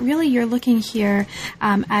debates, but really you're looking here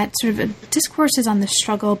at sort of discourses on the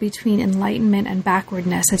struggle between enlightenment and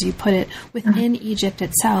backwardness, as you put it, within Egypt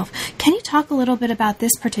itself. Can you talk a little bit about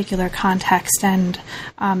this particular context and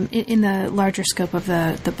in the larger scope of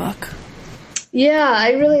the book? Yeah,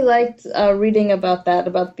 I really liked reading about that,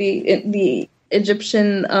 about the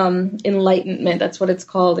Egyptian enlightenment, that's what it's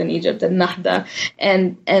called in Egypt, and Nahda,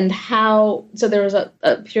 and how, so there was a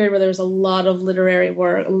period where there was a lot of literary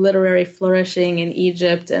work, literary flourishing in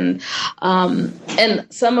Egypt, and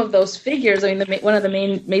some of those figures, one of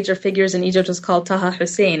the major figures in Egypt was called Taha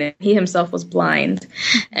Hussein, and he himself was blind,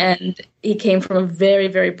 and he came from a very,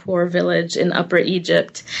 very poor village in Upper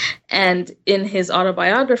Egypt. And in his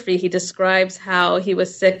autobiography, he describes how he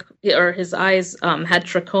was sick, or his eyes had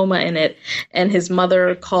trachoma in it, and his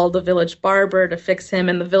mother called the village barber to fix him,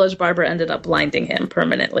 and the village barber ended up blinding him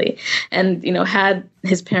permanently. And, had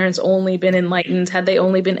his parents only been enlightened, had they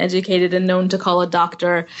only been educated and known to call a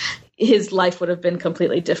doctor, his life would have been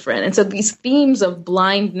completely different. And so these themes of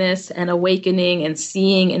blindness and awakening and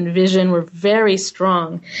seeing and vision were very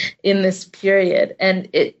strong in this period.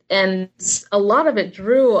 And a lot of it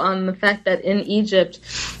drew on the fact that in Egypt,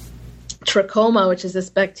 trachoma, which is this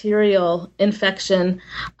bacterial infection,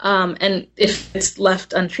 and if it's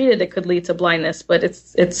left untreated, it could lead to blindness, but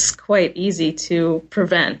it's quite easy to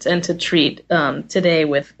prevent and to treat today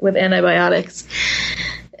with antibiotics.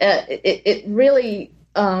 It really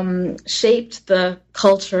shaped the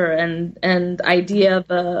culture and idea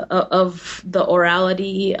of the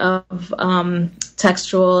orality of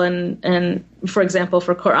textual and for example,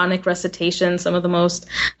 for Quranic recitation, some of the most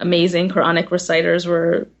amazing Quranic reciters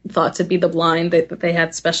were thought to be the blind, that they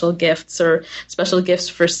had special gifts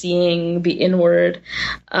for seeing the inward.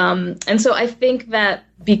 And so I think that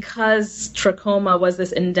because trachoma was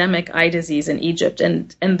this endemic eye disease in Egypt,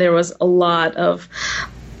 and there was a lot of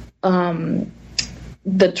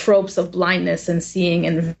the tropes of blindness and seeing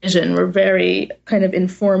and vision were very kind of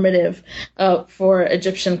informative for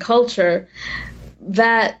Egyptian culture,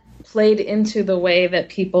 that played into the way that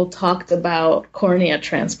people talked about cornea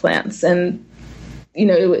transplants. And,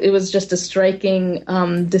 it was just a striking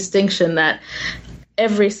distinction that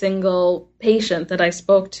every single patient that I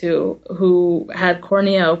spoke to who had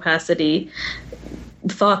cornea opacity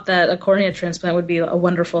thought that a cornea transplant would be a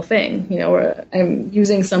wonderful thing, where I'm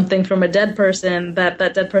using something from a dead person that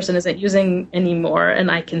dead person isn't using anymore, and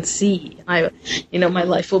I can see, my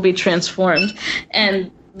life will be transformed.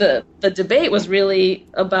 And the debate was really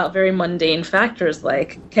about very mundane factors,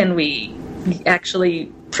 like, can we actually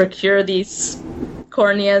procure these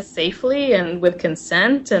corneas safely and with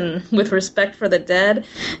consent and with respect for the dead?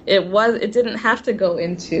 It didn't have to go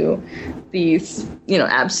into these,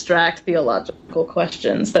 abstract theological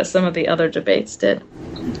questions that some of the other debates did.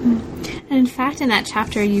 And in fact, in that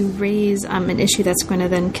chapter, you raise an issue that's going to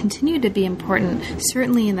then continue to be important,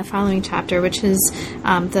 certainly in the following chapter, which is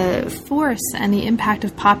the force and the impact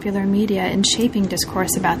of popular media in shaping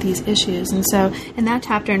discourse about these issues. And so in that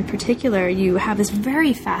chapter in particular, you have this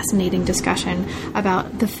very fascinating discussion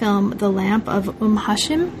about the film The Lamp of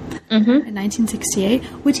Hashim in 1968.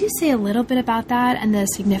 Would you say a little bit about that and the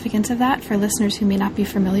significance of that for listeners who may not be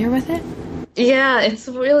familiar with it? Yeah, it's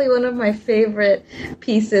really one of my favorite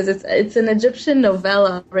pieces. It's an Egyptian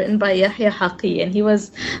novella written by Yahya Haqi, and he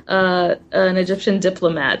was an Egyptian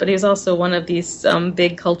diplomat, but he was also one of these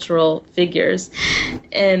big cultural figures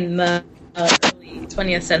in the early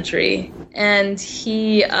 20th century. And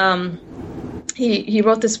he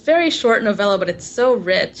wrote this very short novella, but it's so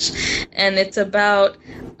rich, and it's about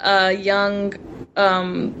a young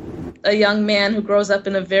man who grows up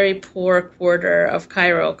in a very poor quarter of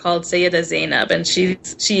Cairo called Sayyida Zainab, and she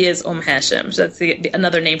is Hashim. So that's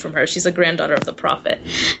another name from her. She's a granddaughter of the Prophet.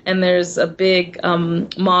 And there's a big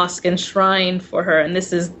mosque and shrine for her, and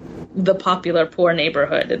this is the popular poor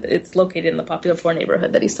neighborhood. It's located in the popular poor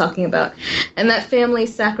neighborhood that he's talking about. And that family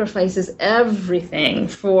sacrifices everything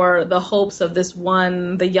for the hopes of this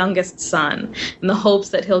one, the youngest son, in the hopes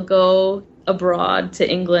that he'll go abroad to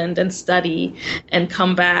England and study and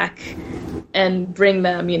come back and bring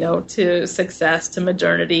them, to success, to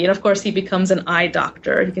modernity. And of course, he becomes an eye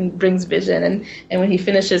doctor. He brings vision. And when he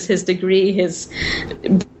finishes his degree, his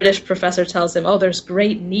British professor tells him, there's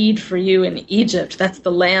great need for you in Egypt. That's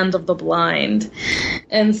the land of the blind.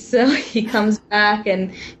 And so he comes back,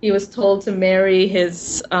 and he was told to marry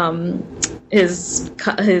his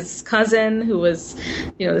cousin, who was,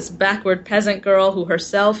 this backward peasant girl who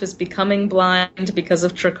herself is becoming blind because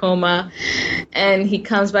of trachoma. And he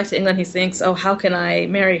comes back to England. He thinks, how can I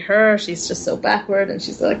marry her? She's just so backward, and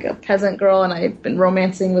she's like a peasant girl, and I've been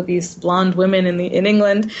romancing with these blonde women in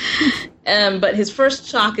England. But his first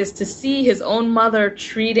shock is to see his own mother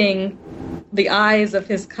treating the eyes of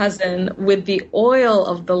his cousin with the oil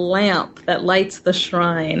of the lamp that lights the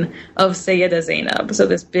shrine of Sayyida Zainab. So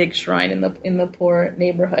this big shrine in the poor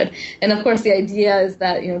neighborhood. And of course, the idea is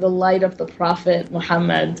that, the light of the Prophet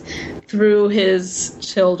Muhammad through his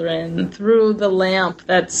children, through the lamp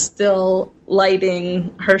that's still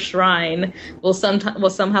lighting her shrine, will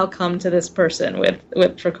somehow come to this person with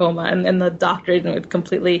trachoma. And the doctor would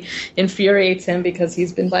completely infuriates him because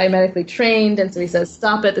he's been biomedically trained. And so he says,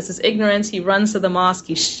 stop it, this is ignorance. He runs to the mosque,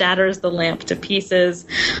 he shatters the lamp to pieces.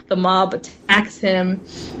 The mob attacks him.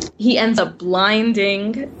 He ends up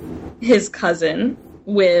blinding his cousin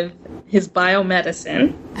with his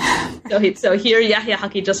biomedicine. So here Yahya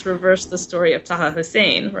Haqi just reversed the story of Taha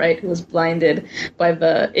Hussein, right, who was blinded by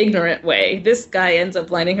the ignorant way. This guy ends up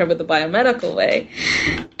blinding her with the biomedical way.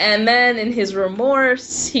 And then in his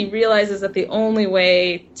remorse, he realizes that the only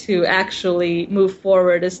way to actually move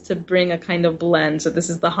forward is to bring a kind of blend. So this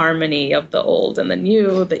is the harmony of the old and the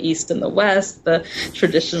new, the East and the West, the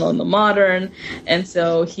traditional and the modern. And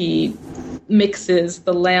so he mixes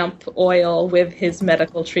the lamp oil with his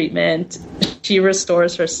medical treatment. She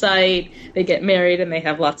restores her sight. They get married and they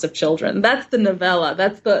have lots of children. That's the novella.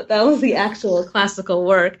 That was the actual classical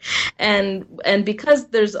work. And because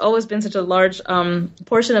there's always been such a large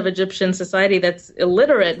portion of Egyptian society that's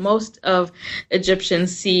illiterate, most of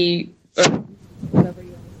Egyptians see, or whatever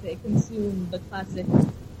you want to say, consume the classic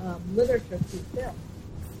literature through film.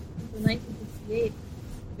 In 1968,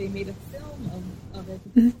 they made a film of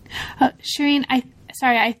it. Shireen,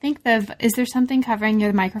 I think is there something covering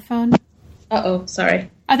your microphone? Uh-oh,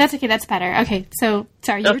 sorry. Oh, that's okay. That's better. Okay, so,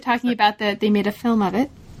 sorry, you were talking about they made a film of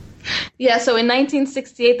it. Yeah, so in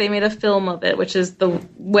 1968, they made a film of it, which is the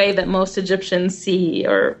way that most Egyptians see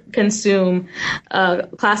or consume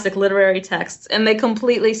classic literary texts. And they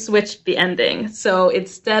completely switched the ending. So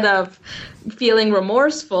instead of feeling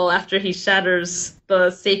remorseful after he shatters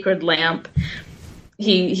the sacred lamp,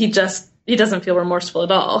 he doesn't feel remorseful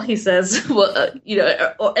at all. He says, well,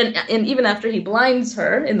 and even after he blinds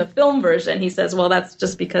her in the film version, he says, well, that's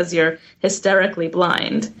just because you're hysterically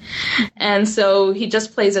blind. And so he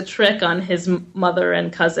just plays a trick on his mother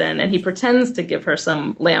and cousin, and he pretends to give her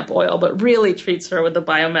some lamp oil, but really treats her with the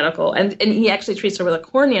biomedical, and he actually treats her with a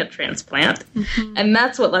cornea transplant. Mm-hmm. And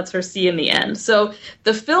that's what lets her see in the end. So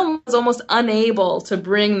the film was almost unable to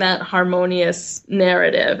bring that harmonious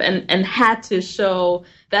narrative and had to show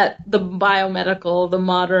that the biomedical, the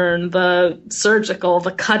modern, the surgical,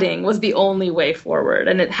 the cutting was the only way forward.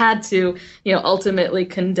 And it had to, ultimately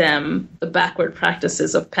condemn the backward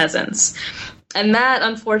practices of peasants. And that,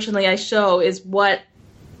 unfortunately, I show is what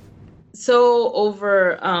so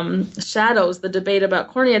overshadows the debate about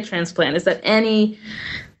cornea transplant, is that any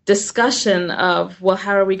discussion of, well,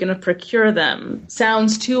 how are we going to procure them,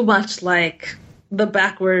 sounds too much like the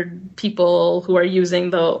backward people who are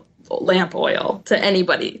using the lamp oil to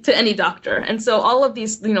anybody, to any doctor. And so all of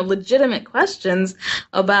these, legitimate questions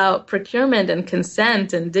about procurement and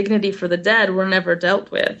consent and dignity for the dead were never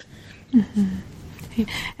dealt with. Mm-hmm.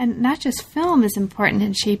 And not just film is important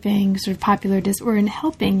in shaping sort of popular or in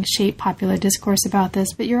helping shape popular discourse about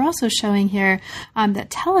this, but you're also showing here that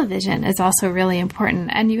television is also really important.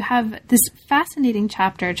 And you have this fascinating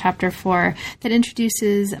chapter 4, that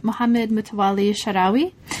introduces Mohammed Mutawalli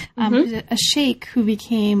Sha'rawi, who's a sheikh who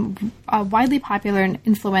became widely popular and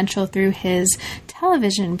influential through his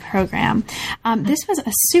television program. This was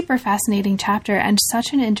a super fascinating chapter and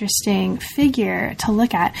such an interesting figure to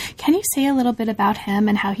look at. Can you say a little bit about him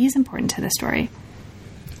and how he's important to the story?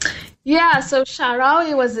 Yeah, so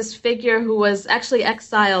Sha'rawi was this figure who was actually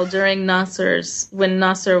exiled during when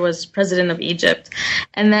Nasser was president of Egypt.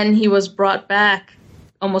 And then he was brought back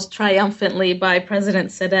almost triumphantly by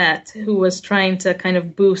President Sadat, who was trying to kind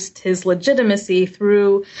of boost his legitimacy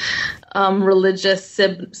through religious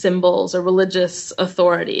symbols or religious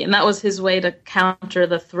authority. And that was his way to counter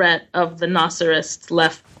the threat of the Nasserist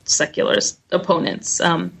left secularist opponents,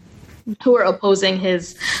 who were opposing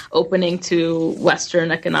his opening to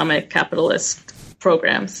Western economic capitalist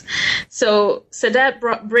programs. So Sadat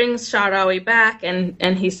brings Sha'rawi back,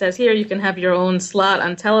 and he says, here, you can have your own slot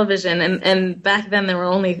on television. And back then there were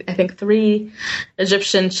only, I think, 3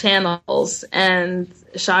 Egyptian channels, and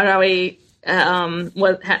Sha'rawi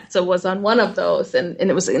was on one of those, and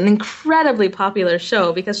it was an incredibly popular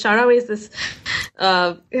show because Sha'rawi is this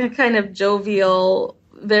kind of jovial,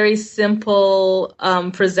 very simple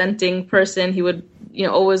presenting person. He would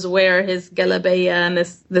always wear his galabeya and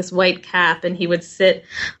this white cap, and he would sit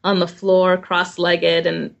on the floor cross-legged,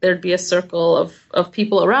 and there'd be a circle of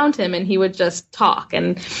people around him, and he would just talk.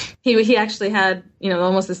 And he actually had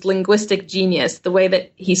almost this linguistic genius. The way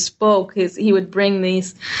that he spoke, he would bring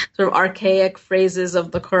these sort of archaic phrases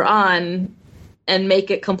of the Quran and make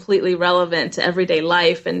it completely relevant to everyday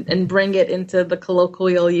life and bring it into the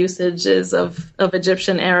colloquial usages of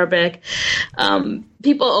Egyptian Arabic.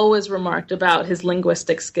 People always remarked about his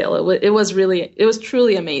linguistic skill. It was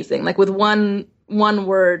truly amazing. Like with one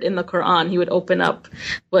word in the Quran, he would open up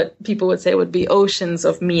what people would say would be oceans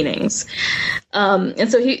of meanings.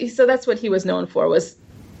 And so that's what he was known for, was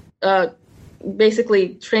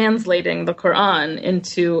basically translating the Quran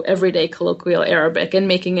into everyday colloquial Arabic and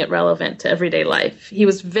making it relevant to everyday life. He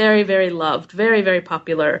was very, very loved, very, very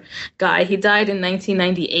popular guy. He died in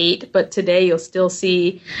 1998, but today you'll still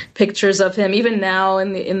see pictures of him. Even now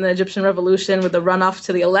in the Egyptian Revolution, with the runoff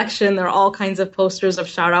to the election, there are all kinds of posters of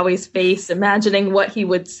Sha'rawi's face, imagining what he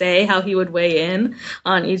would say, how he would weigh in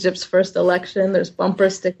on Egypt's first election. There's bumper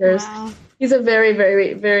stickers. Wow. He's a very,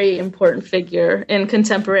 very, very important figure in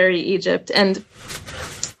contemporary Egypt. And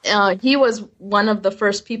he was one of the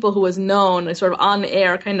first people who was known, sort of on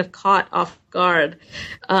air, kind of caught off guard.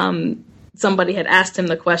 Somebody had asked him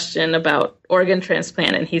the question about organ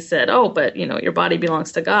transplant, and he said, "Oh, but, your body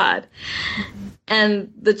belongs to God."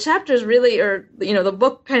 And the chapters really the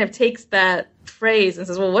book kind of takes that phrase and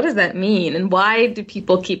says, well, what does that mean? And why do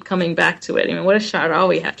people keep coming back to it? I mean, what does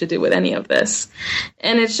Sha'rawi have to do with any of this?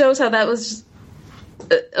 And it shows how that was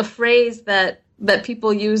a phrase that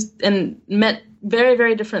people used and meant very,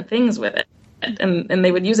 very different things with it. And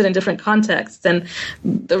they would use it in different contexts. And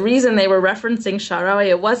the reason they were referencing Sha'rawi,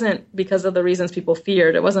 it wasn't because of the reasons people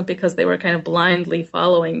feared. It wasn't because they were kind of blindly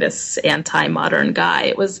following this anti-modern guy.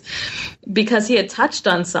 It was because he had touched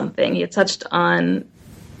on something. He had touched on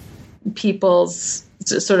people's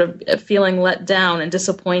sort of feeling let down and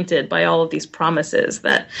disappointed by all of these promises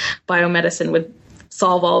that biomedicine would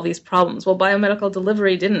solve all of these problems. Well, biomedical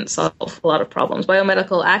delivery didn't solve a lot of problems.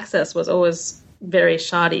 Biomedical access was always very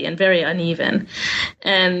shoddy and very uneven.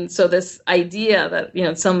 And so this idea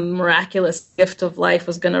that, some miraculous gift of life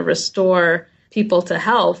was going to restore people to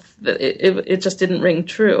health, it just didn't ring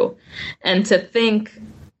true. And to think,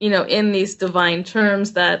 in these divine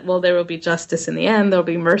terms that, well, there will be justice in the end, there'll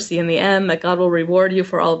be mercy in the end, that God will reward you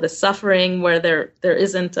for all of this suffering, where there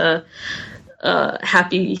isn't a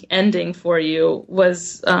happy ending for you,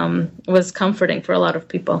 was comforting for a lot of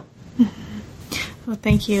people. Well,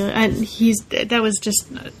 thank you. And that was just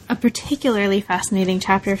a particularly fascinating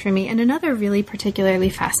chapter for me. And another really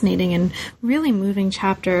particularly fascinating and really moving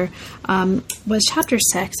chapter was chapter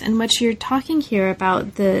 6, in which you're talking here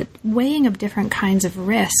about the weighing of different kinds of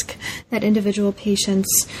risk that individual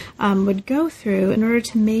patients would go through in order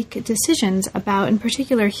to make decisions about, in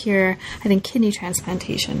particular here, I think, kidney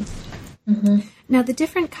transplantation. Mm-hmm. Now, the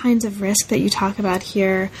different kinds of risk that you talk about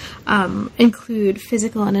here include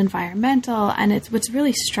physical and environmental, and what's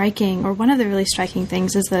really striking, or one of the really striking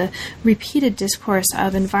things, is the repeated discourse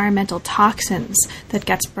of environmental toxins that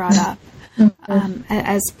gets brought up.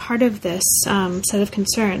 As part of this set of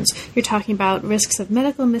concerns. You're talking about risks of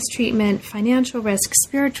medical mistreatment, financial risks,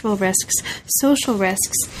 spiritual risks, social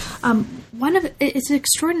risks. It's an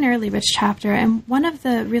extraordinarily rich chapter, and one of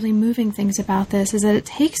the really moving things about this is that it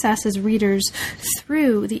takes us as readers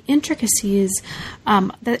through the intricacies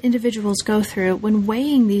that individuals go through when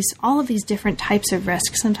weighing all of these different types of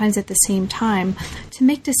risks, sometimes at the same time, to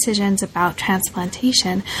make decisions about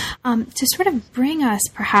transplantation, to sort of bring us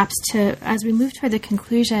perhaps to, as we move toward the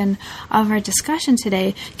conclusion of our discussion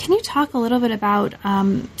today, can you talk a little bit about,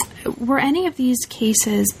 were any of these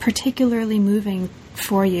cases particularly moving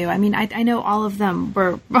for you? I mean, I know all of them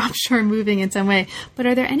were, I'm sure, moving in some way, but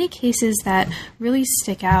are there any cases that really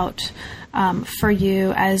stick out for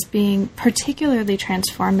you as being particularly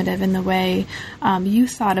transformative in the way you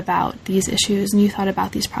thought about these issues and you thought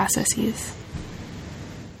about these processes?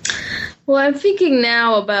 Well, I'm thinking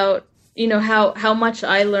now about how much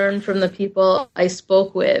I learned from the people I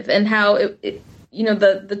spoke with, and how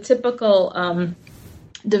the typical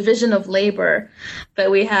division of labor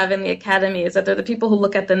that we have in the academy is that they're the people who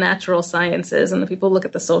look at the natural sciences and the people who look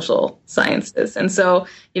at the social sciences. And so,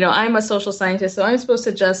 I'm a social scientist, so I'm supposed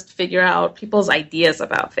to just figure out people's ideas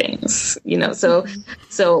about things,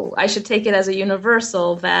 so I should take it as a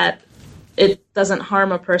universal that it doesn't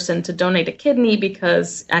harm a person to donate a kidney,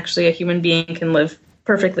 because actually a human being can live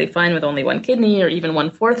perfectly fine with only one kidney, or even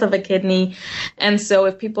 1/4 of a kidney. And so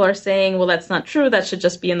if people are saying, well, that's not true, that should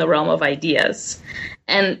just be in the realm of ideas.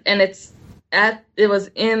 And it was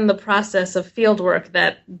in the process of fieldwork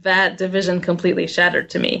that division completely shattered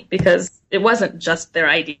to me, because it wasn't just their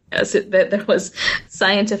ideas. There was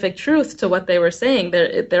scientific truth to what they were saying.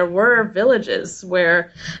 There were villages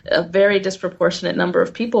where a very disproportionate number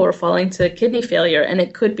of people were falling to kidney failure, and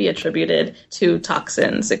it could be attributed to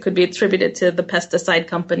toxins. It could be attributed to the pesticide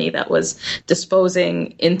company that was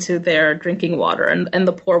disposing into their drinking water and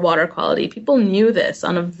the poor water quality. People knew this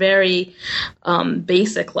on a very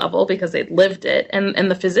basic level because they'd lived it, and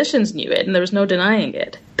the physicians knew it, and there was no denying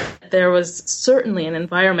it. There was certainly an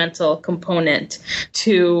environmental component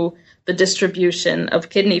to the distribution of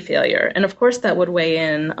kidney failure. And of course that would weigh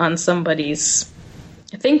in on somebody's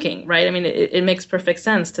thinking, right? I mean, it makes perfect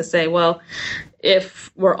sense to say, well,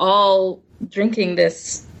 if we're all drinking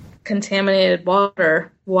this contaminated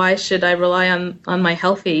water, why should I rely on my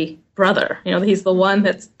healthy brother? He's the one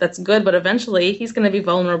that's good, but eventually he's going to be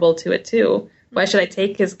vulnerable to it too. Why should I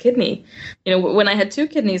take his kidney? When I had 2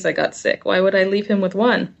 kidneys, I got sick. Why would I leave him with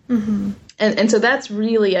one? Mm-hmm. And so that's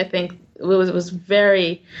really, I think, it was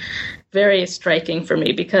very, very striking for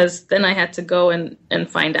me, because then I had to go and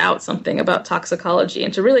find out something about toxicology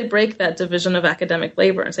and to really break that division of academic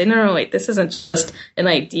labor and say, no, wait, this isn't just an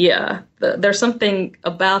idea. There's something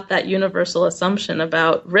about that universal assumption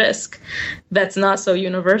about risk that's not so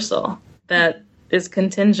universal, that is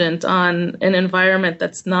contingent on an environment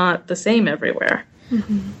that's not the same everywhere.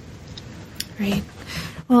 Mm-hmm. Right.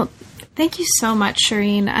 Well, thank you so much,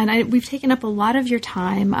 Shireen. And we've taken up a lot of your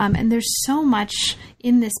time, and there's so much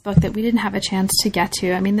in this book that we didn't have a chance to get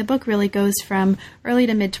to. I mean, the book really goes from early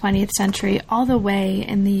to mid-20th century all the way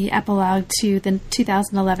in the epilogue to the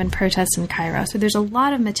 2011 protests in Cairo. So there's a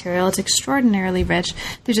lot of material. It's extraordinarily rich.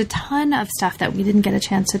 There's a ton of stuff that we didn't get a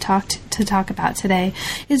chance to talk about today.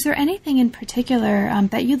 Is there anything in particular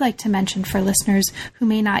that you'd like to mention for listeners who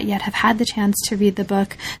may not yet have had the chance to read the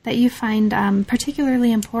book that you find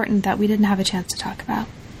particularly important that we didn't have a chance to talk about?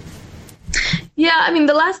 Yeah, I mean,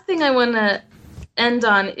 the last thing I want to end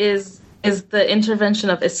on is the intervention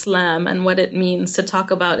of Islam and what it means to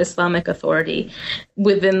talk about Islamic authority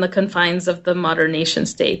within the confines of the modern nation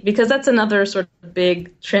state. Because that's another sort of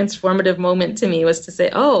big transformative moment to me, was to say,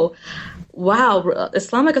 oh, wow,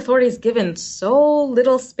 Islamic authority is given so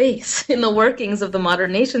little space in the workings of the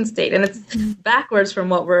modern nation state. And it's backwards from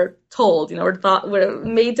what we're told. We're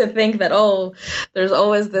made to think that, there's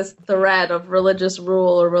always this threat of religious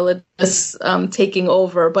rule or religious taking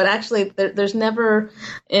over. But actually, there's never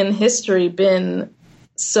in history been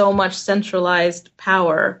so much centralized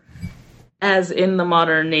power as in the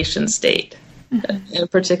modern nation state, in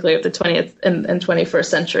particular of the 20th and 21st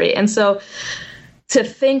century. And so to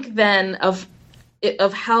think then of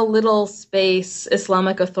how little space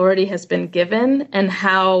Islamic authority has been given, and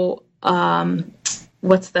how I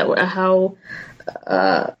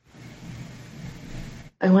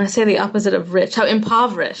want to say the opposite of rich, how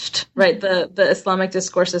impoverished, right, the Islamic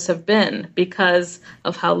discourses have been because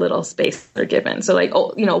of how little space they're given. So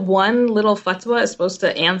one little fatwa is supposed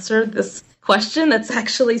to answer this question that's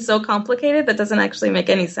actually so complicated that doesn't actually make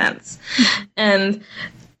any sense. And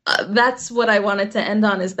that's what I wanted to end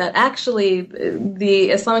on, is that actually the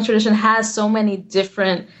Islamic tradition has so many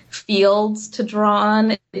different fields to draw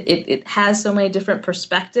on. It has so many different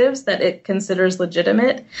perspectives that it considers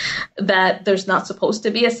legitimate, that there's not supposed to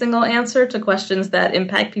be a single answer to questions that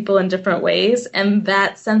impact people in different ways. And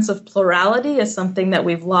that sense of plurality is something that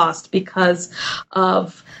we've lost because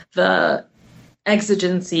of the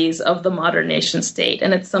exigencies of the modern nation state.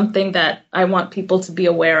 And it's something that I want people to be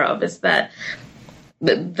aware of, is that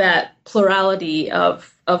plurality of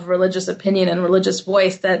religious opinion and religious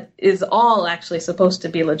voice that is all actually supposed to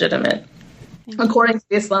be legitimate, according to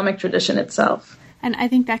the Islamic tradition itself. And I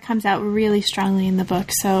think that comes out really strongly in the book.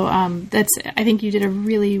 So I think you did a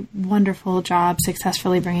really wonderful job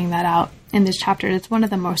successfully bringing that out in this chapter. It's one of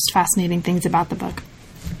the most fascinating things about the book.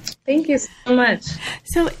 Thank you so much.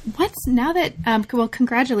 So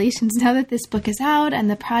congratulations. Now that this book is out and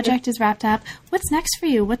the project is wrapped up, what's next for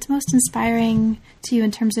you? What's most inspiring to you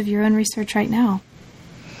in terms of your own research right now?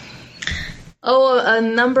 A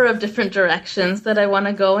number of different directions that I want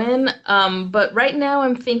to go in. But right now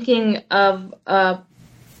I'm thinking of a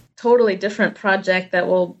totally different project that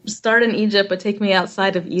will start in Egypt but take me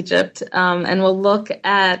outside of Egypt, and will look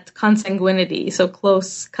at consanguinity, so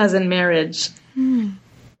close cousin marriage,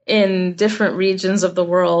 in different regions of the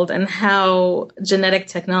world, and how genetic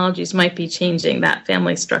technologies might be changing that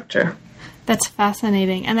family structure. That's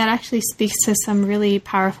fascinating. And that actually speaks to some really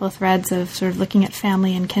powerful threads of sort of looking at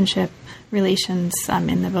family and kinship relations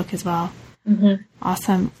in the book as well. Mm-hmm.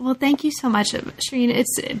 Awesome. Well, thank you so much, Shireen.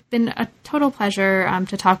 It's been a total pleasure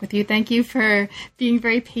to talk with you. Thank you for being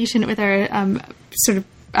very patient with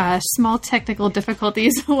our small technical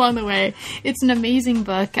difficulties along the way. It's an amazing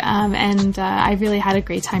book, and I really had a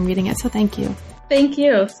great time reading it, so thank you. Thank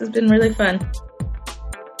you. This has been really fun.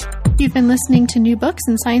 You've been listening to New Books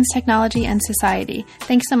in Science, Technology, and Society.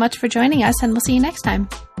 Thanks so much for joining us, and we'll see you next time.